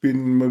there's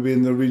been maybe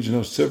in the region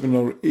of 700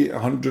 or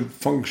 800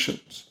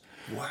 functions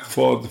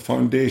for the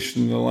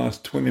foundation in the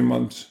last 20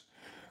 months.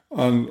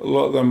 And a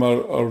lot of them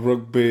are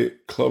rugby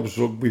clubs,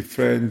 rugby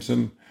friends.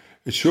 And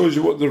it shows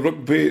you what the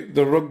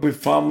rugby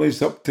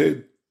family's up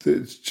to.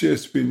 It's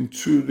just been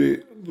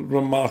truly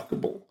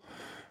remarkable.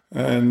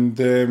 And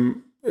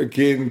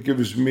again,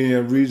 gives me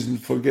a reason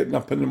for getting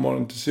up in the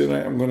morning to say,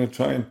 right, I'm going to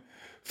try and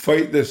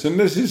fight this. And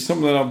this is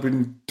something I've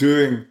been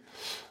doing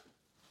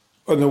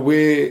in a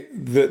way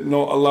that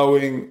not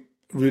allowing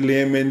really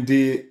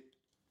MND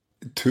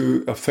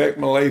to affect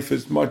my life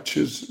as much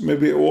as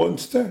maybe it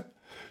wants to.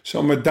 So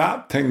I'm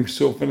adapting.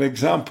 So for an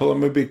example, I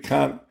maybe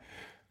can't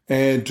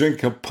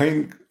drink a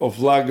pint of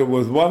lager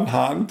with one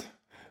hand,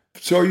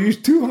 so I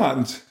use two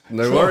hands.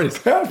 No worries.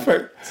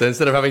 Perfect. So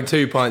instead of having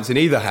 2 pints in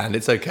either hand,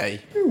 it's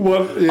okay.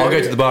 Well, yeah, I'll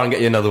go to the bar and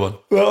get you another one.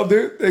 Well, I'll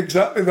do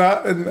exactly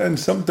that. And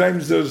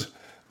sometimes there's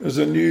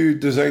a new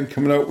design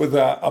coming out with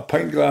a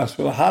pint glass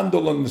with a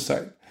handle on the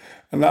side.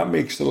 And that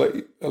makes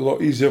it a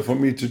lot easier for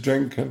me to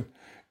drink. And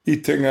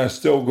eating, I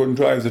still go and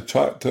drive the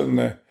tractor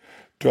and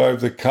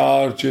drive the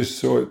car just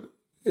so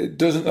it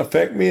doesn't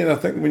affect me. And I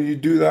think when you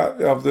do that,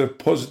 you have the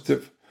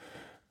positive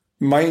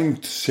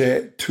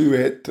mindset to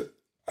it.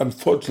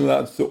 Unfortunately,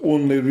 that's the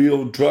only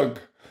real drug.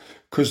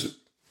 Because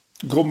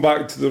going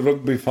back to the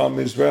rugby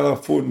family as well, I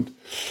phoned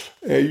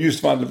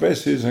Joost van der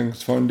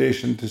Westhuizen's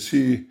foundation to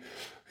see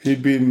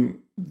he'd been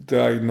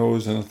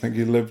diagnosed, and I think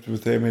he lived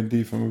with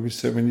MND for maybe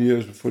 7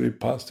 years before he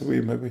passed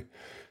away, maybe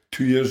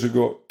 2 years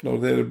ago or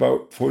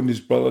thereabout. Phoned his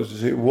brothers to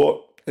say,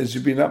 what has he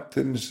been up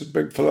to? And he said,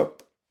 Big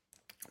Philip,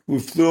 we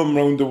flew him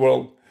around the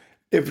world,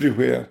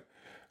 everywhere,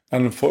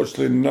 and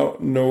unfortunately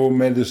no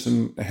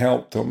medicine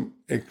helped him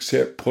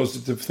except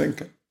positive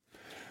thinking.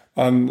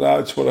 And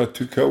that's what I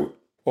took out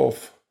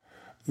of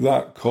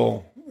that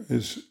call,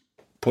 is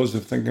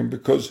positive thinking,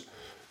 because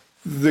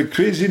the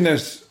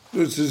craziness,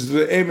 this is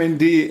the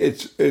MND,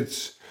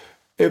 it's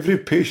every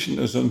patient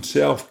is on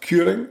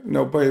self-curing.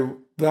 Now, by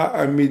that,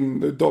 I mean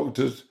the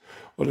doctors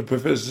or the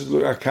professors,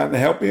 look, I can't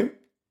help you.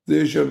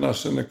 There's your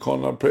nurse in the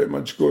corner, pretty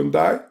much go and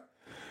die.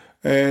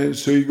 And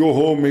so you go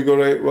home, you go,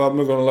 right, well, I'm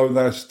not going to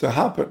allow this to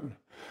happen.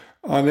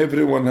 And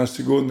everyone has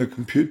to go on the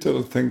computer,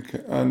 I think,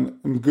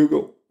 and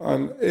Google.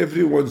 And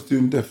everyone's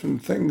doing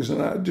different things.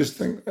 And I just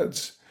think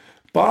that's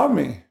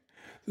balmy.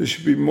 There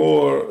should be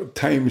more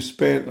time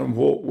spent on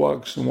what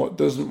works and what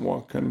doesn't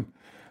work. And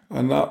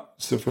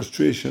that's the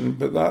frustration.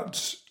 But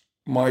that's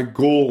my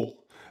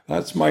goal.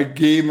 That's my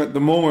game at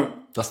the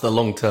moment. That's the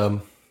long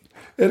term.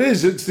 It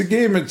is. It's the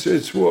game.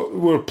 It's what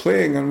we're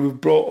playing. And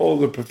we've brought all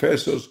the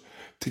professors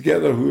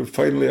together who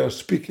finally are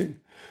speaking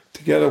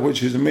together,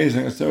 which is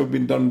amazing. It's never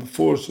been done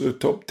before. So the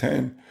top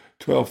 10,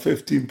 12,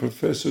 15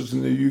 professors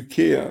in the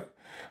UK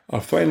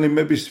are finally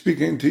maybe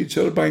speaking to each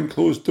other behind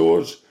closed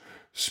doors,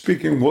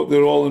 speaking what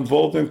they're all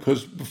involved in,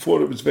 because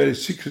before it was very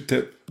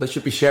secretive. They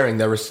should be sharing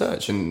their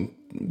research and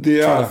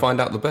trying to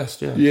find out the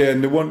best, yeah. Yeah,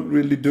 and they weren't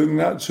really doing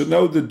that. So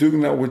now they're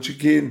doing that, which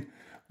again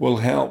will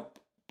help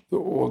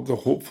the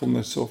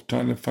hopefulness of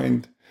trying to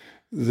find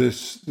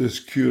this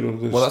cure or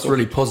this. Well, that's stuff.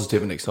 really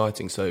positive and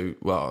exciting. So,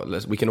 well,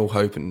 we can all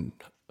hope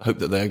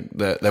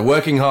that they're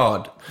working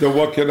hard. They're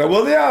working.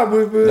 Well, they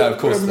are. Of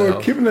course we're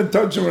keeping in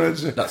touch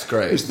with them. That's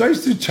great. It's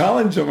nice to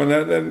challenge them,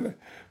 and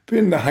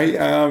being the height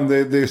I am,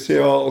 they say,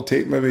 "Oh, it'll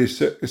take maybe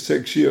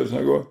 6 years." And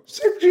I go,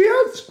 6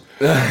 years?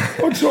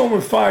 What's wrong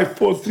with 5,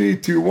 4, 3,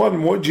 2,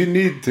 1? What do you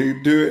need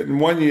to do it in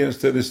 1 year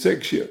instead of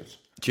 6 years?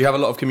 Do you have a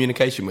lot of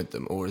communication with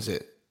them, or is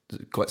it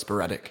quite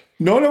sporadic?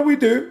 No, we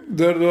do.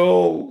 They're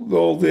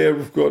all there.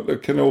 We've got a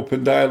kind of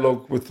open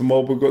dialogue with them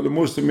all. We've got the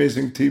most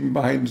amazing team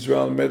behind as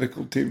well, a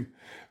medical team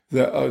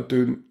that are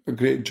doing a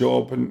great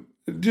job, and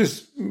it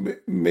just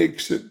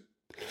makes it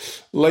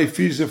life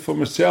easier for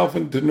myself,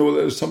 and to know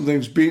that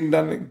something's being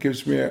done. It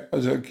gives me,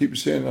 as I keep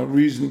saying, a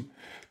reason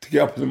to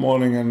get up in the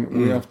morning, and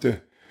we have to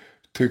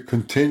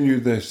continue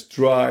this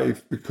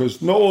drive,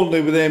 because not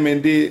only with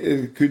MND,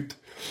 it could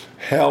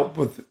help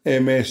with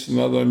MS and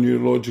other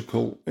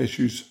neurological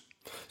issues.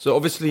 So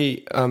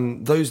obviously,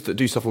 those that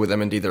do suffer with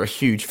MND, there are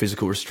huge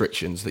physical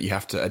restrictions that you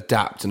have to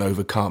adapt and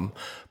overcome.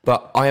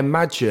 But I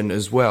imagine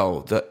as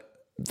well that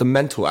the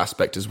mental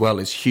aspect as well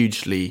is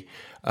hugely,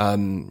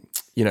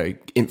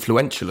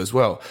 influential as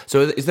well.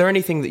 So is there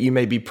anything that you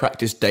maybe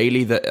practice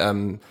daily that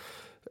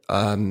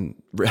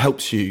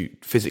helps you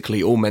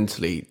physically or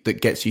mentally,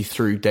 that gets you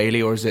through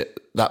daily, or is it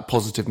that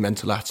positive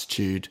mental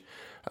attitude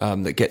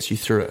that gets you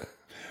through it?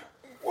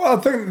 Well,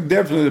 I think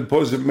definitely the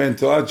positive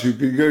mental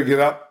attitude. You've got to get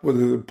up with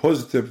the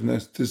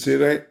positiveness to say,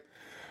 right,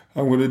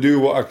 I'm going to do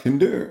what I can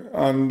do.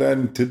 And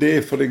then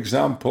today, for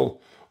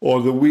example, or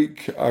the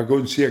week, I go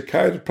and see a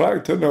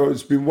chiropractor. Now,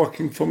 it's been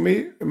working for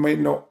me. It might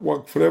not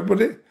work for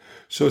everybody.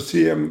 So I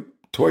see him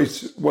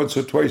once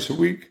or twice a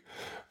week.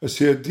 I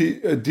see a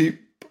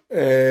deep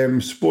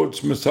sports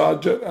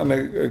massager, and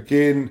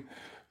again,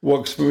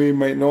 works for me,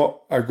 might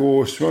not. I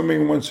go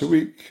swimming once a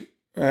week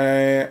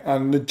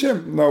and the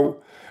gym. Now,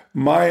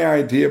 my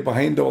idea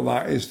behind all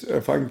that is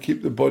if I can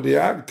keep the body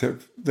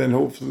active, then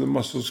hopefully the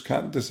muscles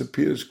can't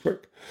disappear as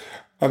quick.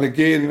 And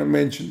again, I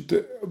mentioned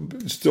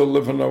still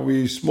living a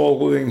wee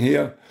small thing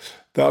here,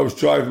 that I was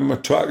driving my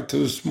tractor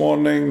this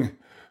morning,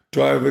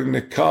 driving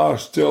the car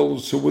still.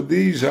 So with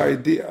these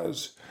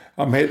ideas,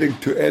 I'm heading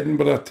to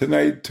Edinburgh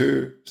tonight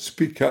to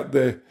speak at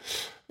the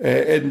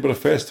Edinburgh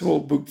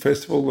Book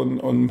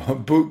Festival on my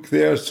book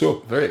there.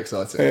 So very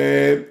exciting.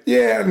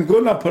 And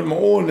going up on my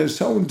own, it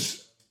sounds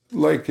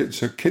like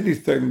it's a kiddie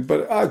thing,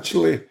 but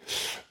actually,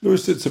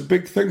 Lewis, it's a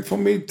big thing for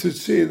me to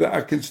say that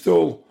I can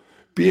still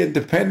be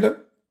independent.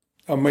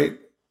 And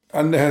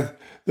the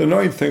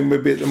annoying thing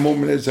maybe at the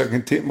moment is I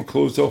can take my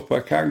clothes off,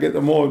 but I can't get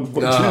them on,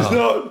 which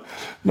is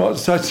not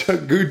such a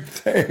good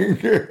thing.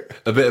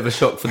 A bit of a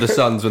shock for the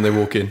sons when they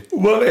walk in.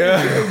 Well,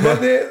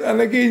 yeah. And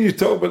again, you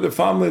talk about the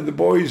family. The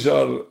boys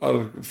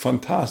are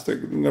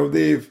fantastic. Now,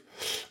 they've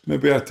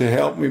maybe had to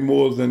help me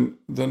more than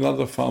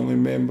other family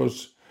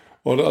members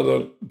or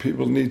other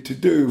people need to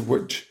do,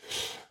 which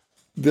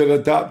they're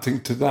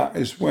adapting to that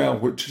as well,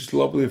 which is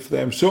lovely for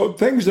them. So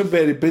things are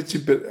very busy,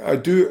 but I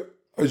do,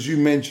 as you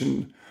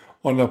mentioned,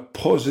 on a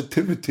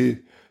positivity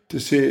to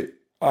say,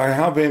 I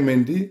have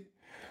MND.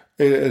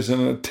 It is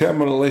a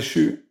terminal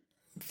issue.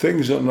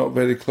 Things are not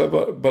very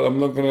clever, but I'm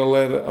not going to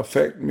let it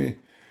affect me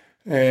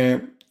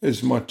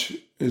as much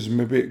as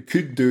maybe it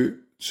could do.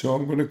 So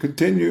I'm going to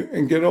continue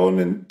and get on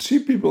and see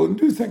people and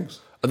do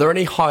things. Are there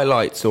any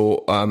highlights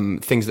or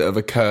things that have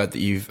occurred that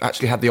you've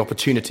actually had the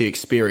opportunity to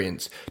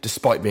experience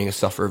despite being a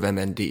sufferer of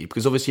MND?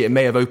 Because obviously it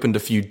may have opened a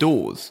few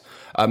doors.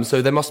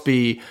 So there must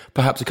be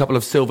perhaps a couple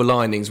of silver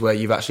linings where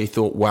you've actually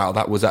thought, wow,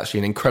 that was actually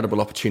an incredible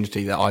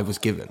opportunity that I was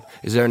given.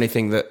 Is there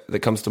anything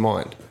that comes to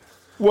mind?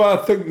 Well,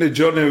 I think the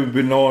journey we've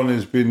been on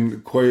has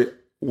been quite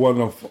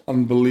one of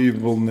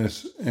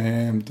unbelievableness,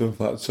 if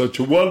that's such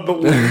a word,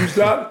 but we'll use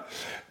that.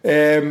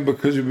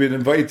 Because we've been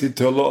invited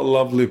to a lot of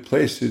lovely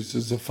places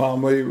as a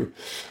family.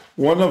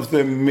 One of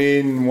the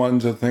main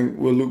ones I think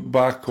we'll look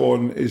back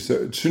on is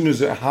that as soon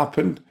as it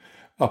happened,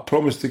 I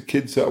promised the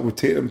kids that I would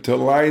take them to a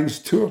Lions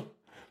tour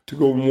to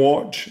go and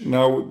watch.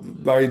 Now,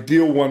 the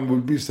ideal one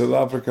would be South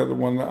Africa, the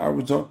one that I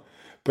was on,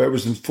 but it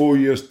was in 4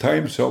 years'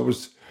 time, so I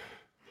was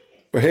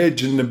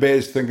hedging the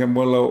bets thinking,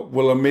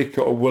 will I make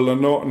it or will I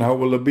not, and how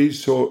will I be?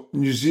 So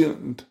New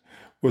Zealand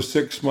was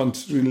 6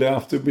 months really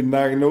after being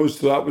diagnosed,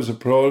 so that was a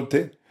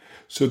priority.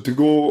 So to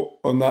go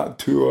on that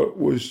tour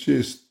was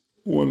just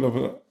one of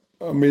an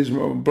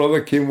amazement. My brother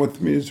came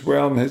with me as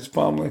well and his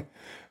family.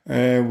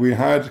 We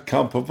had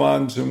camper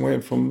vans and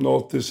went from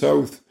north to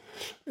south.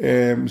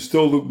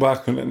 Still look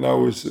back on it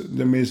now as an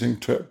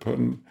amazing trip.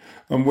 And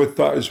with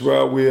that as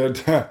well, we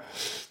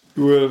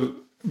were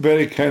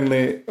very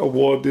kindly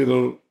awarded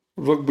a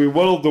Rugby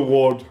World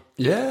Award.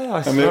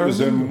 Yeah, and it was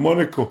in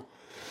Monaco.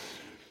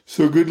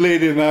 So Good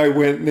Lady and I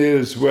went there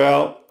as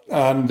well.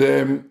 And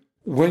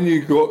when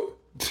you got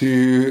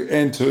to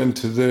enter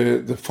into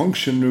the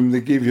function room,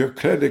 they gave you a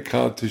credit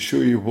card to show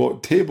you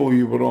what table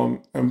you were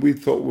on. And we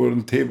thought we were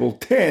on table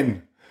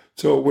 10.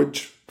 So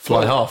which...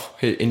 Fly half,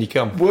 in you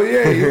come. Well,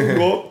 yeah, you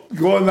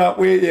go on that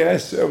way,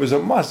 yes. It was a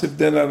massive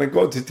dinner and I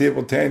got to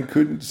table 10,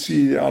 couldn't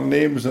see our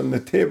names on the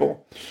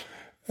table.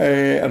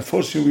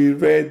 Unfortunately, we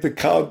read the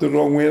card the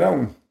wrong way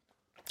around.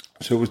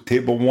 So it was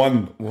table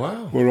 1.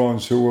 Wow. We're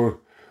on, so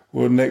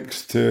we're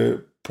next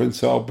to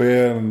Prince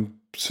Albert and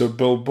Sir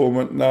Bill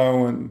Beaumont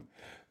now and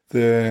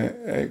the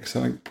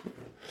excellent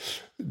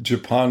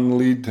Japan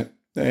lead,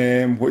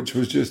 which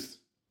was just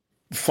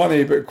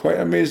funny but quite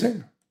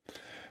amazing.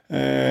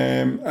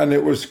 And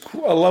it was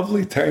a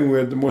lovely time. We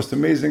had the most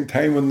amazing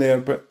time in there.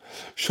 But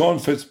Sean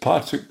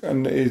Fitzpatrick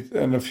and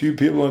a few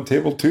people on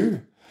table 2.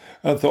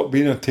 I thought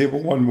being on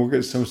table 1, we'll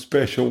get some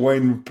special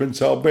wine with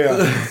Prince Albert.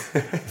 I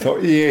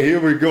thought, yeah, here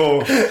we go.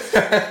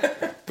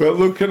 But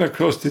looking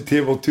across to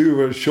table 2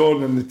 where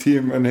Sean and the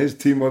team and his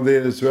team were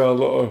there as well, a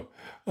lot of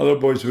other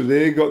boys were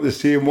there, got the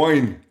same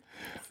wine.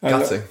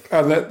 Well,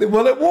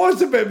 it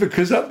was a bit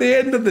because at the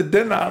end of the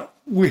dinner,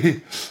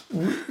 we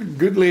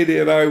Good Lady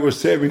and I were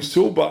serving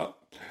soba,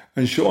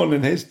 and Sean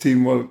and his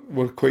team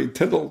were quite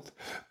tiddled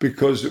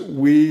because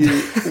we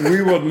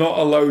were not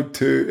allowed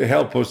to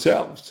help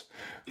ourselves.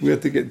 We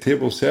had to get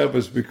table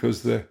service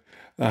because the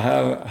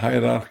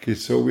hierarchy.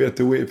 So we had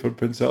to wait for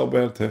Prince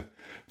Albert to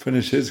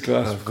finish his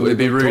glass. It'd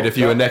be rude if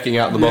you were necking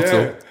out the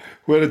bottle.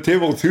 Where the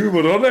table two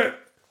were on it.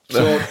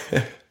 So,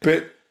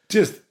 but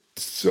just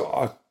sort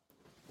of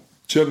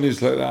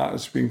journeys like that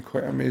has been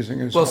quite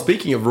amazing as well. Well,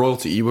 speaking of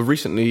royalty, you were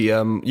recently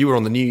you were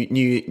on the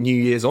New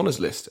Year's Honours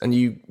list, and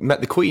you met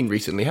the Queen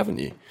recently, haven't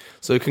you?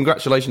 So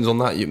congratulations on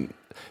that.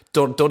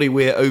 Doddy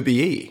Weir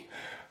OBE.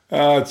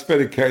 It's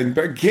very kind.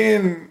 But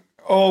again,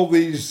 all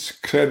these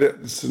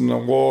credits and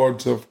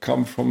awards have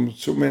come from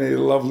so many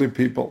lovely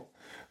people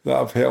that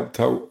have helped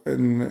out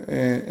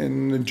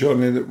in the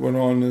journey that we're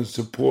on and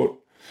support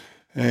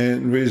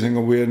and raising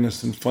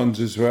awareness and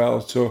funds as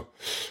well. So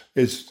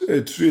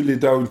it's really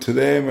down to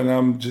them, and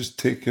I'm just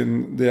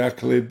taking the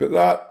accolade. But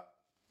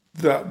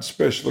that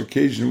special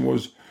occasion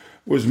was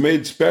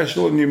made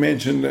special, and you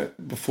mentioned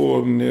it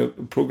before in the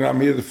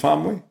programme here, the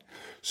family.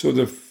 So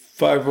the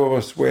 5 of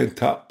us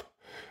went up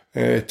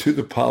to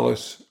the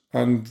palace,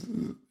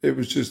 and it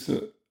was just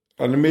an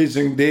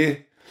amazing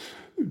day.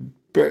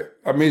 But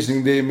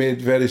amazing day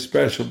made very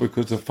special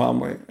because of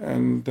family,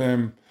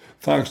 and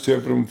thanks to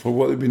everyone for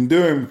what they've been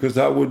doing, because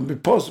that wouldn't be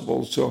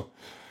possible. So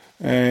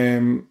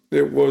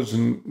it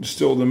wasn't.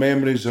 Still, the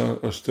memories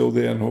are still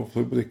there, and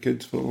hopefully with the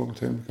kids for a long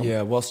time to come.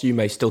 Yeah, whilst you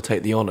may still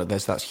take the honour,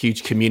 there's that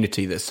huge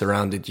community that's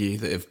surrounded you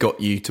that have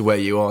got you to where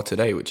you are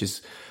today, which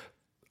is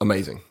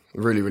amazing.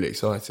 Really, really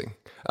exciting.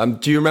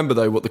 Do you remember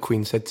though what the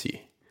Queen said to you?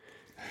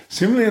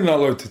 Seemingly you're not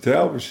allowed to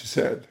tell what she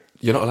said.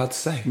 You're not allowed to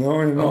say?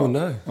 No, you're not. Oh,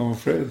 no. I'm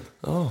afraid.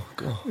 Oh,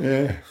 God.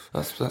 Yeah.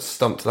 That's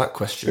stumped that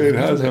question. It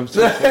has. I'm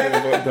so sorry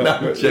about that.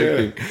 No, I'm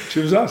joking. Yeah. She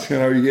was asking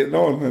how you're getting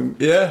on. And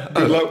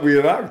good luck with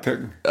your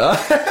acting.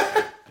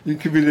 You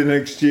could be the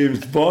next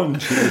James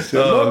Bond, she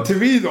said. Not to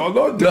me, though.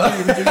 Not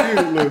to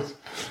me, Liz.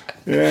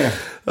 Yeah.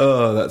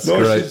 Oh, that's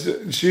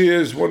great. She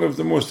is one of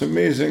the most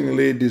amazing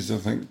ladies, I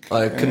think.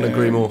 I couldn't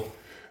agree more.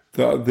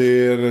 That are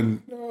there,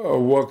 and her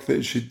work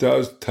that she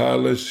does,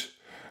 tireless,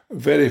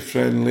 very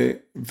friendly,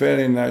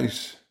 very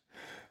nice,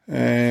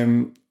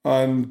 and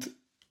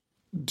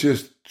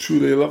just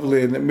truly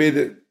lovely. And it made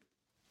it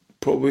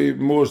probably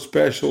more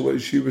special that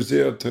she was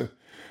there to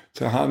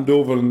hand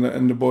over,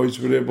 and the boys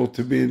were able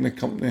to be in the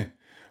company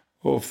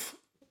of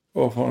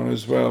her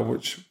as well,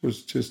 which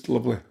was just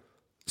lovely.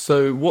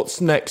 So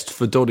what's next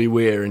for Doddy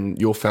Weir and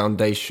your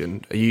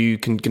foundation? Are you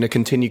going to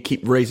continue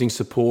keep raising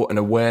support and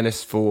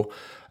awareness for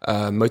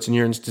motor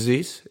neurons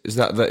disease? Is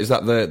that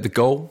the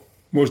goal?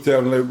 Most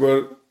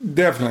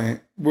definitely.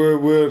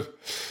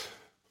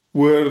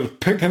 We're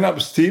picking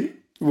up steam.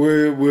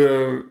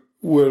 We're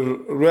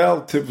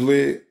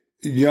relatively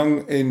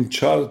young in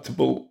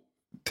charitable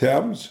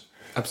terms.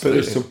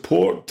 Absolutely. But the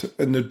support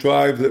and the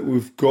drive that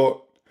we've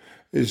got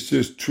is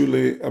just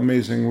truly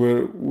amazing.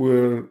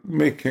 We're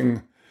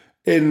making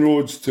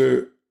inroads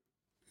to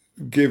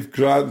give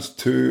grants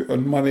to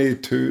and money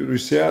to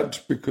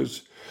research,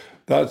 because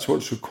that's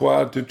what's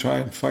required to try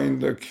and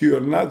find a cure.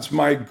 And that's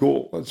my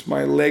goal. That's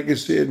my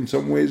legacy in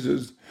some ways,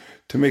 is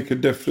to make a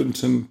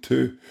difference.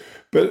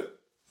 But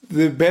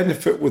the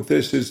benefit with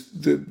this is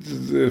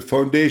the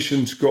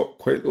foundation's got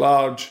quite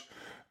large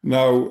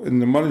now in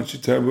the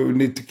monetary term, but we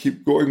need to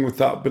keep going with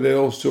that, but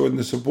also in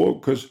the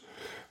support, because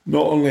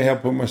not only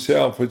helping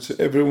myself, it's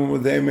everyone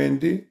with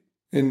MND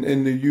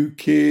in the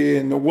UK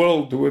and the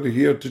world we're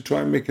here to try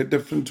and make a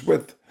difference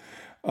with.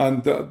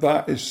 And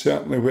that is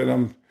certainly where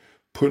I'm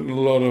putting a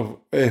lot of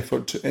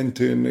effort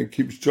into, and it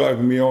keeps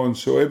driving me on.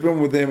 So everyone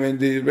with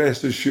MND,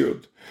 rest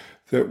assured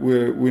that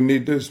we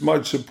need as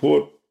much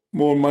support,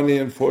 more money,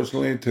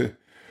 unfortunately,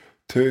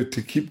 to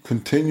keep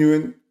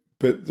continuing.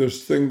 But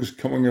there's things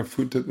coming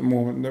afoot at the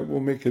moment that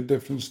will make a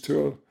difference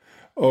to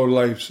our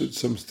lives at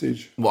some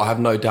stage. Well, I have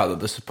no doubt that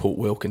the support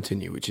will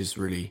continue, which is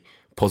really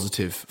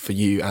positive for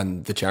you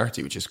and the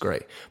charity, which is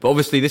great. But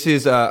obviously this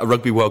is a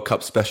Rugby World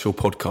Cup special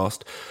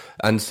podcast,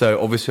 and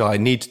so obviously I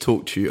need to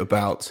talk to you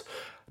about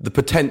the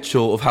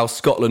potential of how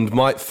Scotland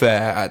might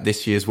fare at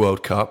this year's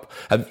World Cup.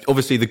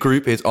 Obviously the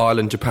group is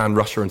Ireland, Japan,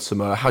 Russia and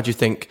Samoa. How do you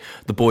think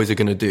the boys are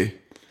going to do?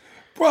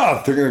 Well,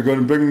 I think they're going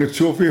to bring the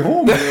trophy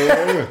home.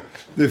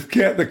 They've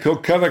kept the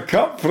Calcutta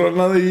Cup for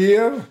another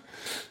year.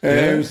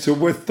 So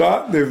with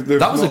that,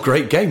 that was a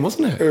great game,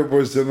 wasn't it? It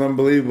was an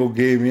unbelievable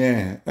game,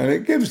 yeah. And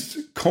it gives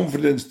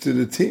confidence to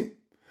the team.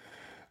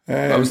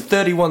 It was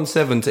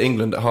 31-7 to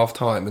England at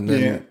half-time. And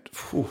then,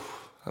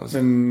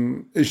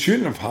 and it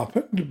shouldn't have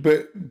happened,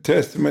 but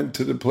testament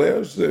to the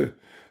players.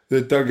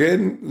 They dug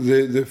in,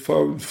 they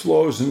found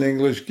flaws in the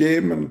English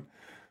game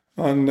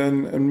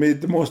and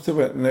made the most of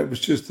it. And it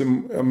was just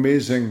an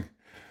amazing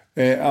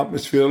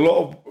atmosphere. A lot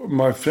of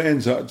my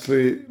friends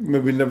actually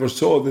maybe never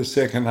saw the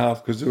second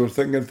half because they were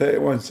thinking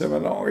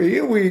 31-7, oh,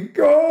 here we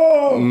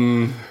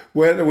go.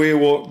 Went away,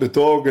 walked the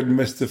dog and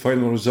missed the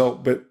final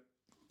result. But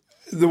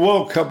the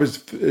World Cup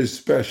is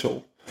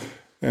special.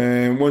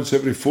 Once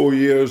every 4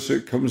 years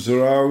it comes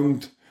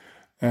around.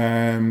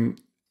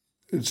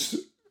 It's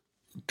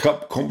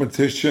cup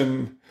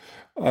competition.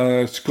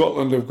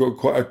 Scotland have got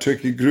quite a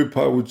tricky group,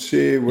 I would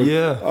say, with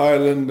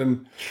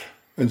Ireland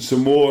and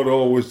Samoa are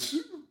always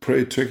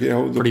pretty tricky.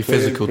 How they pretty play,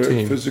 physical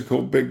team.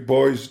 Physical, big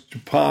boys.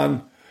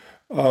 Japan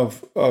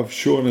have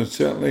shown a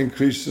certain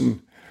increase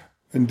in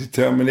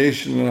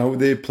determination and how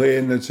they play,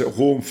 and it's at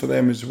home for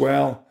them as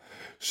well.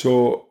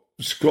 So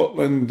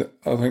Scotland,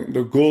 I think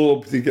their goal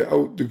will be to get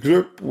out the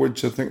group,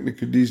 which I think they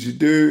could easily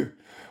do,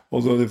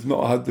 although they've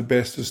not had the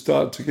best of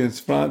starts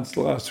against France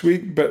last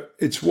week. But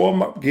it's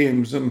warm-up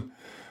games, and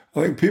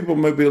I think people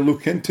maybe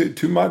look into it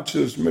too much.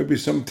 There's maybe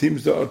some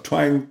teams that are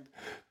trying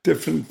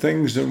different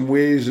things and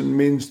ways and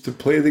means to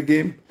play the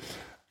game.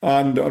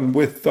 And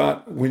with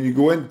that, when you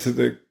go into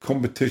the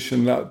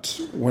competition, that's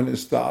when it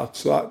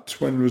starts.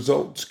 That's when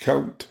results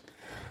count.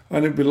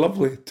 And it'd be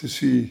lovely to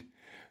see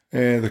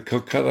the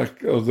Kilcara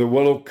or the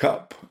World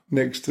Cup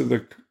next to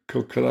the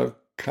Kilcara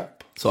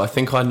Cup. So I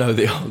think I know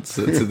the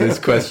answer to this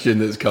question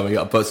that's coming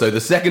up. But so the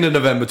 2nd of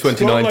November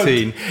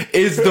 2019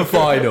 is the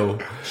final.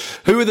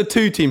 Who are the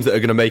two teams that are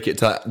going to make it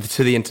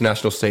to the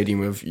International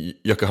Stadium of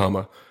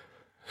Yokohama?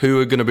 Who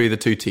are going to be the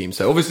two teams?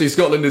 So obviously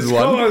Scotland is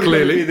one,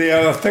 clearly.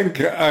 There. I think,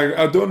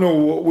 I don't know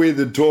what way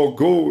the draw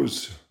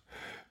goes,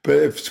 but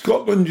if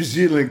Scotland, New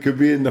Zealand could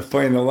be in the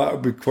final, that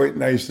would be quite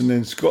nice. And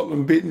then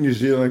Scotland beating New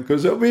Zealand,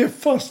 because it'll be a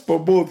first for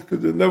both,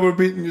 because they've never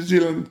beaten New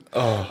Zealand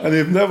and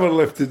they've never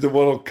lifted the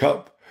World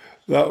Cup.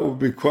 That would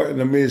be quite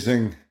an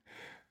amazing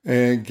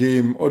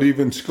game. Or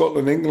even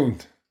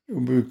Scotland-England. It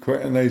would be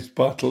quite a nice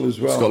battle as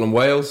well.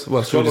 Scotland-Wales?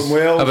 Well,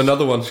 Scotland-Wales. Have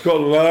another one.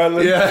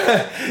 Scotland-Ireland.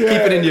 Yeah, keep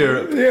it in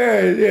Europe.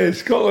 Yeah.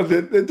 Scotland,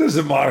 it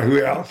doesn't matter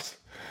who else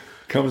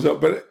comes up.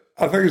 But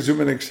I think it's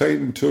been an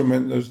exciting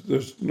tournament.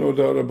 There's no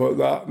doubt about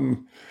that.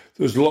 And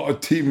there's a lot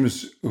of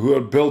teams who are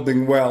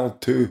building well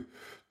to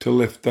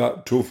lift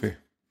that trophy.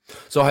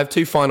 So I have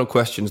two final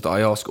questions that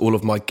I ask all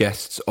of my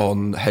guests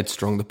on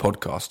Headstrong, the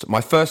podcast. My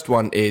first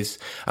one is,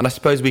 and I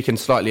suppose we can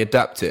slightly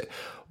adapt it,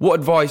 what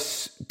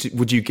advice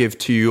would you give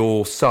to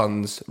your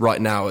sons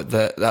right now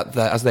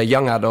as they're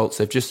young adults,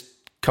 they've just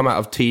come out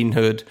of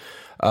teenhood?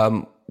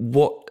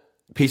 What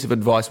piece of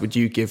advice would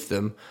you give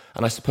them?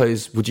 And I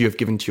suppose, would you have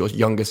given to your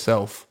younger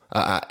self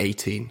at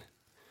 18?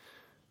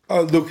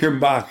 Looking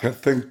back, I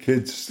think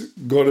it's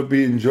got to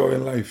be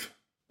enjoying life.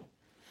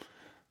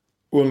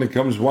 Only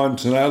comes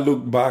once, and I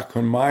look back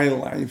on my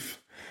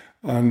life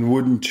and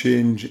wouldn't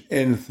change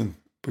anything,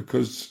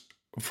 because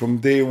from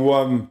day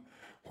one,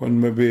 when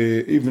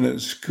maybe even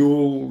at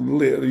school,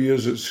 later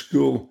years at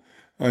school,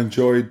 I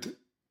enjoyed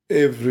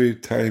every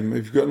time.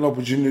 If you've got an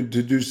opportunity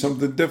to do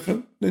something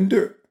different, then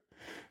do it.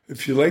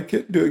 If you like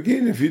it, do it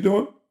again. If you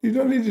don't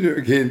need to do it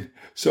again,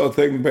 sort of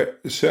thing. But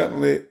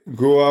certainly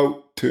go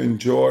out to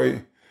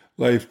enjoy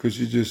life, because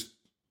you just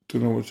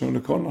don't know what's around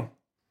the corner.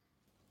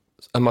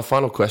 And my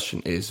final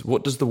question is,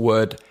 what does the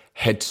word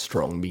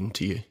headstrong mean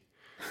to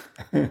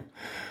you?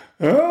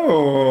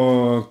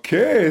 Oh,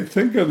 okay.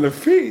 Think on the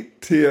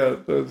feet here.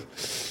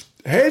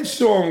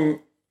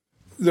 Headstrong,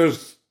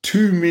 there's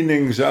two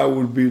meanings I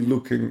would be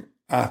looking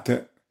at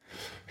it.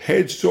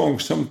 Headstrong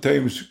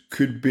sometimes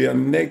could be a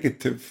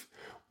negative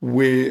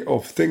way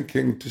of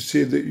thinking, to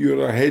say that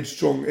you're a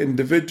headstrong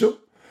individual,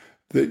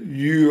 that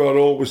you are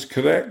always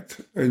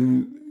correct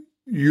and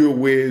your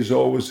way is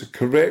always the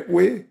correct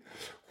way,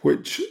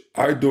 which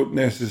I don't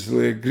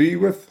necessarily agree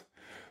with.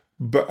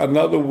 But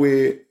another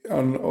way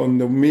on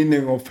the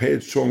meaning of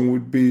headstrong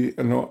would be,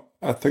 and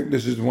I think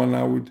this is one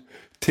I would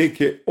take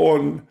it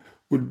on,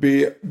 would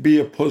be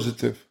a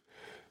positive.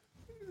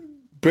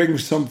 Bring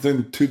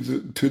something to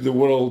the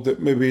world that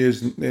maybe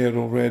isn't there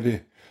already.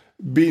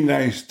 Be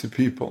nice to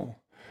people.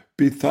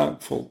 Be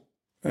thankful.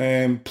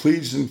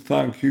 Please and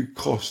thank you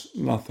cost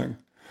nothing.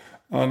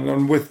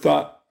 And with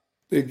that,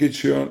 it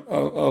gets you a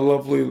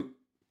lovely,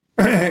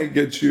 it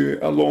gets you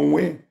a long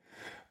way.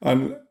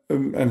 And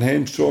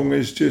headstrong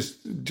is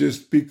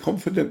just be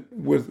confident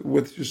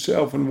with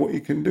yourself and what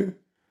you can do.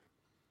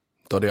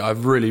 Doddy,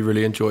 I've really,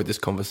 really enjoyed this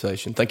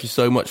conversation. Thank you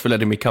so much for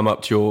letting me come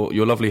up to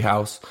your lovely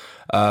house.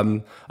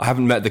 I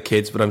haven't met the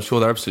kids, but I'm sure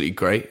they're absolutely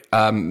great.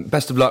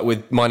 Best of luck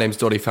with My Name's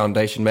Doddy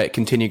Foundation. May it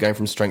continue going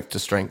from strength to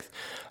strength.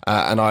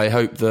 And I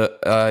hope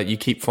that you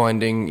keep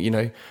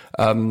finding,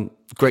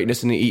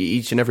 greatness in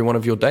each and every one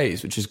of your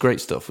days, which is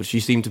great stuff, which you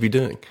seem to be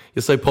doing.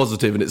 You're so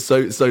positive, and it's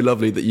so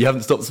lovely that you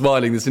haven't stopped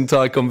smiling this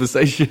entire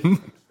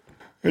conversation.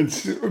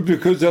 It's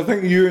because I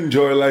think you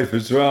enjoy life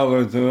as well.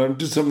 And I'm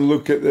just having a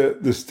look at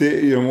the state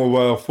of your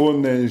mobile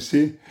phone there, you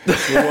see,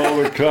 with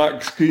all the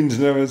cracked screens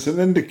and everything. It's an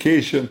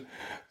indication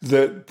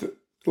that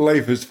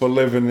life is for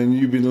living, and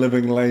you've been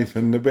living life,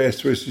 and the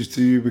best wishes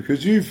to you,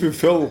 because you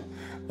fulfill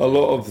a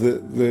lot of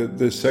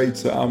the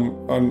sites that I'm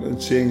on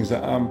and sayings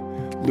that I'm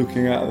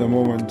looking at the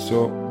moment.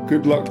 So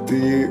good luck to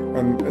you,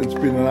 and it's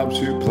been an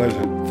absolute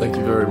pleasure. Thank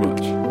you very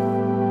much.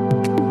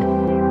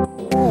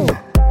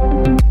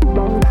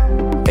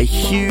 A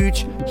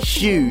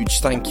huge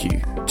thank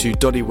you to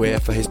Doddy Weir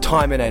for his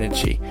time and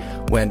energy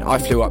when I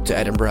flew up to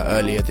Edinburgh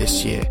earlier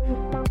this year.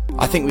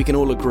 I think we can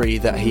all agree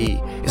that he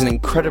is an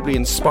incredibly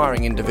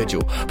inspiring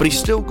individual, but he's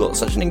still got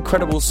such an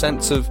incredible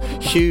sense of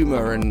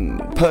humour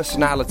and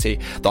personality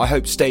that I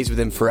hope stays with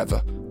him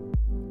forever.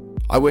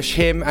 I wish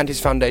him and his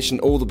foundation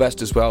all the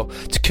best as well,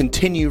 to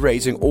continue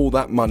raising all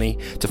that money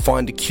to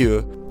find a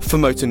cure for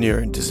motor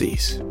neuron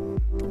disease.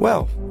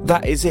 Well,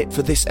 that is it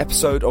for this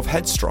episode of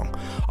Headstrong.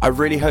 I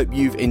really hope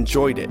you've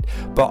enjoyed it,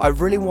 but I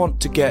really want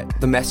to get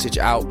the message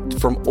out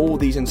from all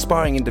these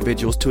inspiring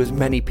individuals to as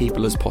many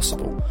people as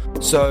possible.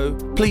 So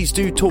please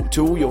do talk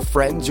to all your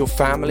friends, your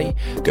family,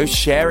 go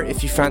share it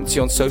if you fancy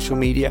on social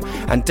media,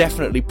 and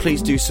definitely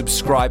please do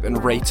subscribe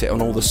and rate it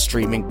on all the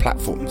streaming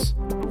platforms.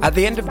 At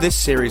the end of this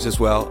series as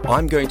well,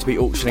 I'm going to be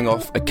auctioning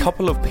off a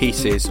couple of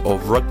pieces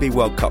of Rugby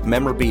World Cup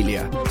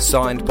memorabilia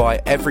signed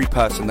by every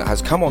person that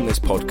has come on this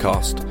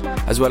podcast,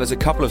 as well as a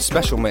couple of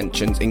special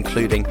mentions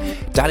including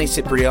Danny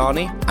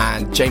Cipriani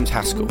and James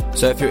Haskell.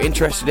 So if you're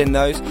interested in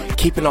those,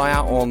 keep an eye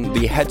out on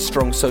the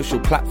Headstrong social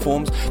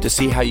platforms to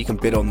see how you can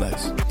bid on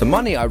those. The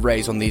money I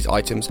raise on these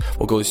items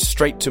will go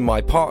straight to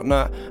my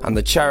partner and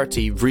the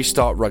charity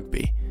Restart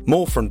Rugby.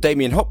 More from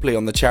Damien Hopley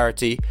on the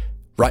charity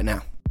right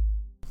now.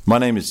 My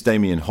name is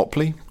Damien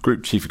Hopley,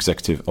 Group Chief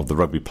Executive of the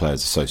Rugby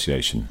Players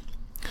Association.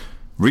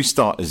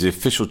 Restart is the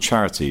official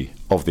charity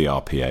of the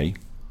RPA,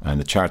 and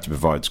the charity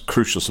provides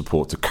crucial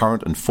support to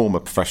current and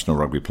former professional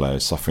rugby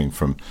players suffering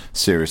from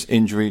serious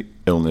injury,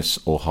 illness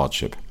or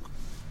hardship.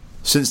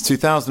 Since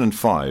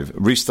 2005,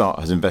 Restart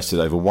has invested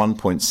over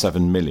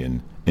 $1.7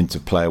 million into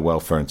player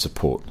welfare and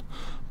support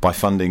by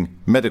funding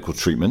medical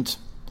treatment,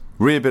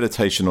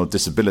 rehabilitation or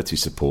disability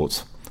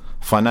support,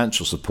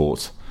 financial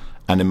support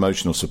and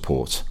emotional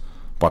support,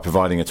 by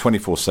providing a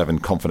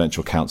 24/7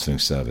 confidential counselling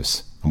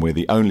service, and we're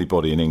the only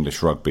body in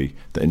English rugby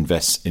that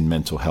invests in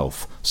mental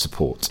health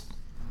support.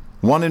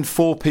 1 in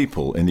 4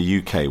 people in the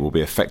UK will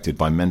be affected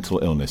by mental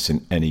illness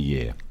in any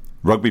year.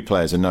 Rugby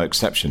players are no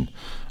exception,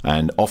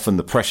 and often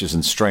the pressures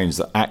and strains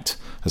that act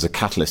as a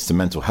catalyst to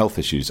mental health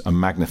issues are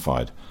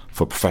magnified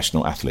for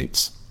professional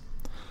athletes.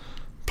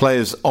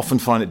 Players often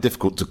find it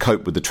difficult to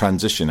cope with the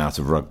transition out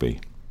of rugby,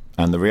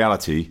 and the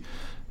reality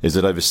is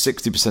that over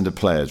 60% of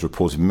players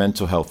reported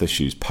mental health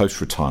issues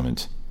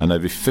post-retirement, and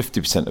over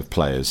 50% of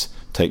players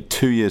take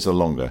 2 years or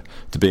longer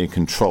to be in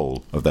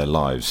control of their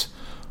lives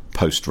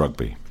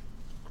post-rugby.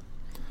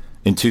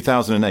 In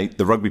 2008,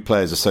 the Rugby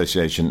Players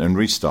Association and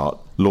Restart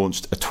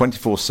launched a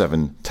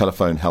 24/7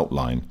 telephone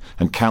helpline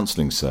and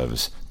counselling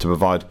service to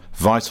provide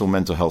vital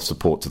mental health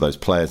support to those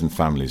players and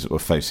families that were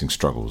facing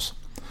struggles.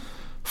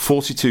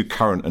 42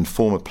 current and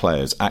former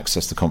players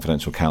accessed the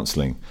confidential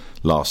counselling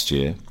last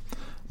year.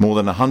 More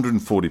than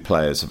 140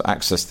 players have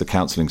accessed the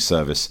counselling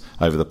service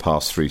over the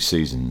past 3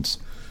 seasons.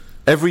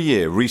 Every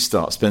year,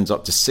 Restart spends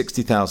up to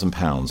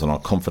 £60,000 on our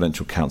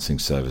confidential counselling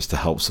service to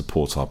help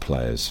support our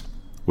players.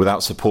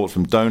 Without support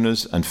from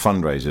donors and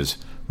fundraisers,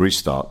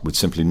 Restart would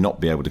simply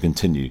not be able to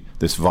continue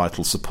this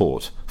vital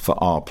support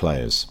for our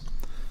players.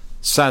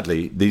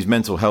 Sadly, these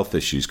mental health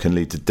issues can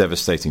lead to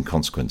devastating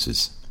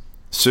consequences.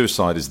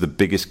 Suicide is the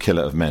biggest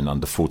killer of men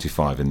under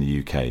 45 in the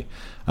UK,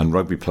 and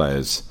rugby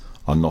players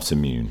are not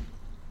immune.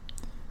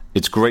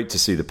 It's great to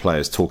see the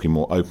players talking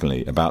more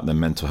openly about their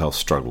mental health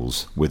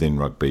struggles within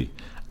rugby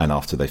and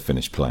after they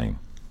finish playing.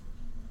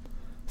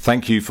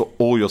 Thank you for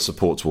all your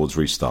support towards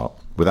Restart.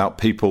 Without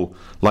people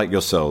like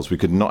yourselves, we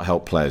could not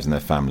help players and their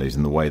families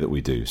in the way that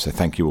we do. So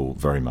thank you all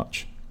very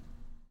much.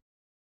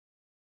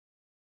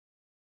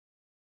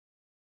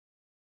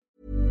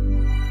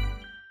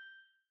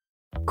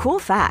 Cool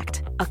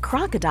fact, a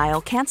crocodile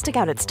can't stick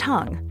out its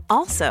tongue.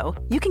 Also,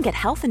 you can get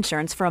health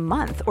insurance for a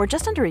month or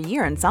just under a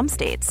year in some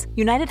states.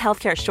 United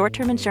Healthcare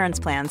short-term insurance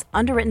plans,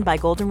 underwritten by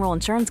Golden Rule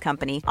Insurance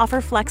Company,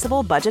 offer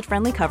flexible,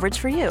 budget-friendly coverage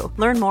for you.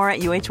 Learn more at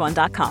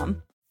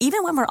uh1.com.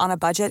 Even when we're on a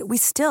budget, we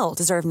still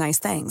deserve nice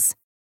things.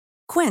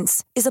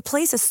 Quince is a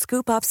place to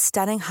scoop up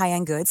stunning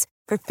high-end goods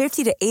for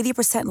 50 to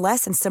 80%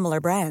 less than similar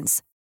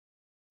brands.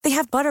 They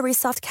have buttery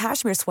soft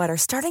cashmere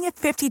sweaters starting at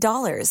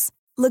 $50,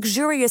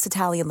 luxurious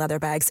Italian leather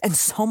bags, and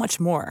so much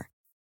more.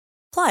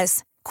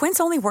 Plus, Quince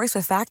only works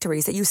with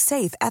factories that use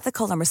safe,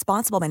 ethical, and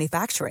responsible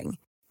manufacturing.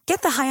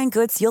 Get the high-end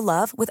goods you'll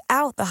love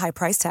without the high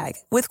price tag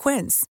with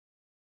Quince.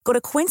 Go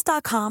to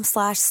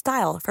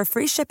quince.com/style for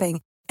free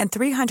shipping and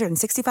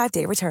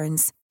 365-day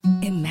returns.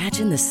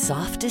 Imagine the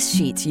softest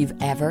sheets you've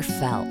ever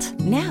felt.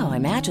 Now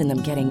imagine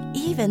them getting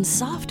even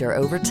softer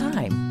over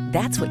time.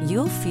 That's what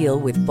you'll feel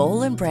with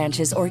Boll &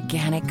 Branch's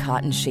organic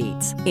cotton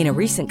sheets. In a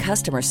recent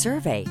customer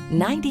survey,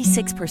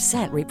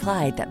 96%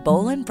 replied that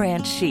Boll &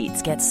 Branch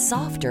sheets get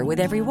softer with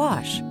every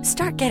wash.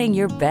 Start getting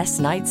your best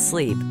night's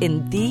sleep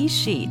in these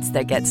sheets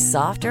that get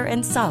softer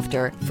and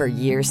softer for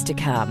years to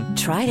come.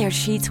 Try their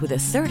sheets with a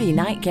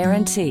 30-night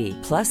guarantee.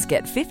 Plus,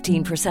 get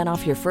 15%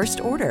 off your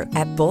first order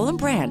at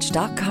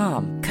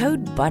bollandbranch.com.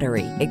 Code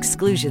BUTTERY.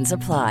 Exclusions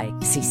apply.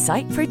 See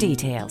site for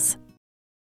details.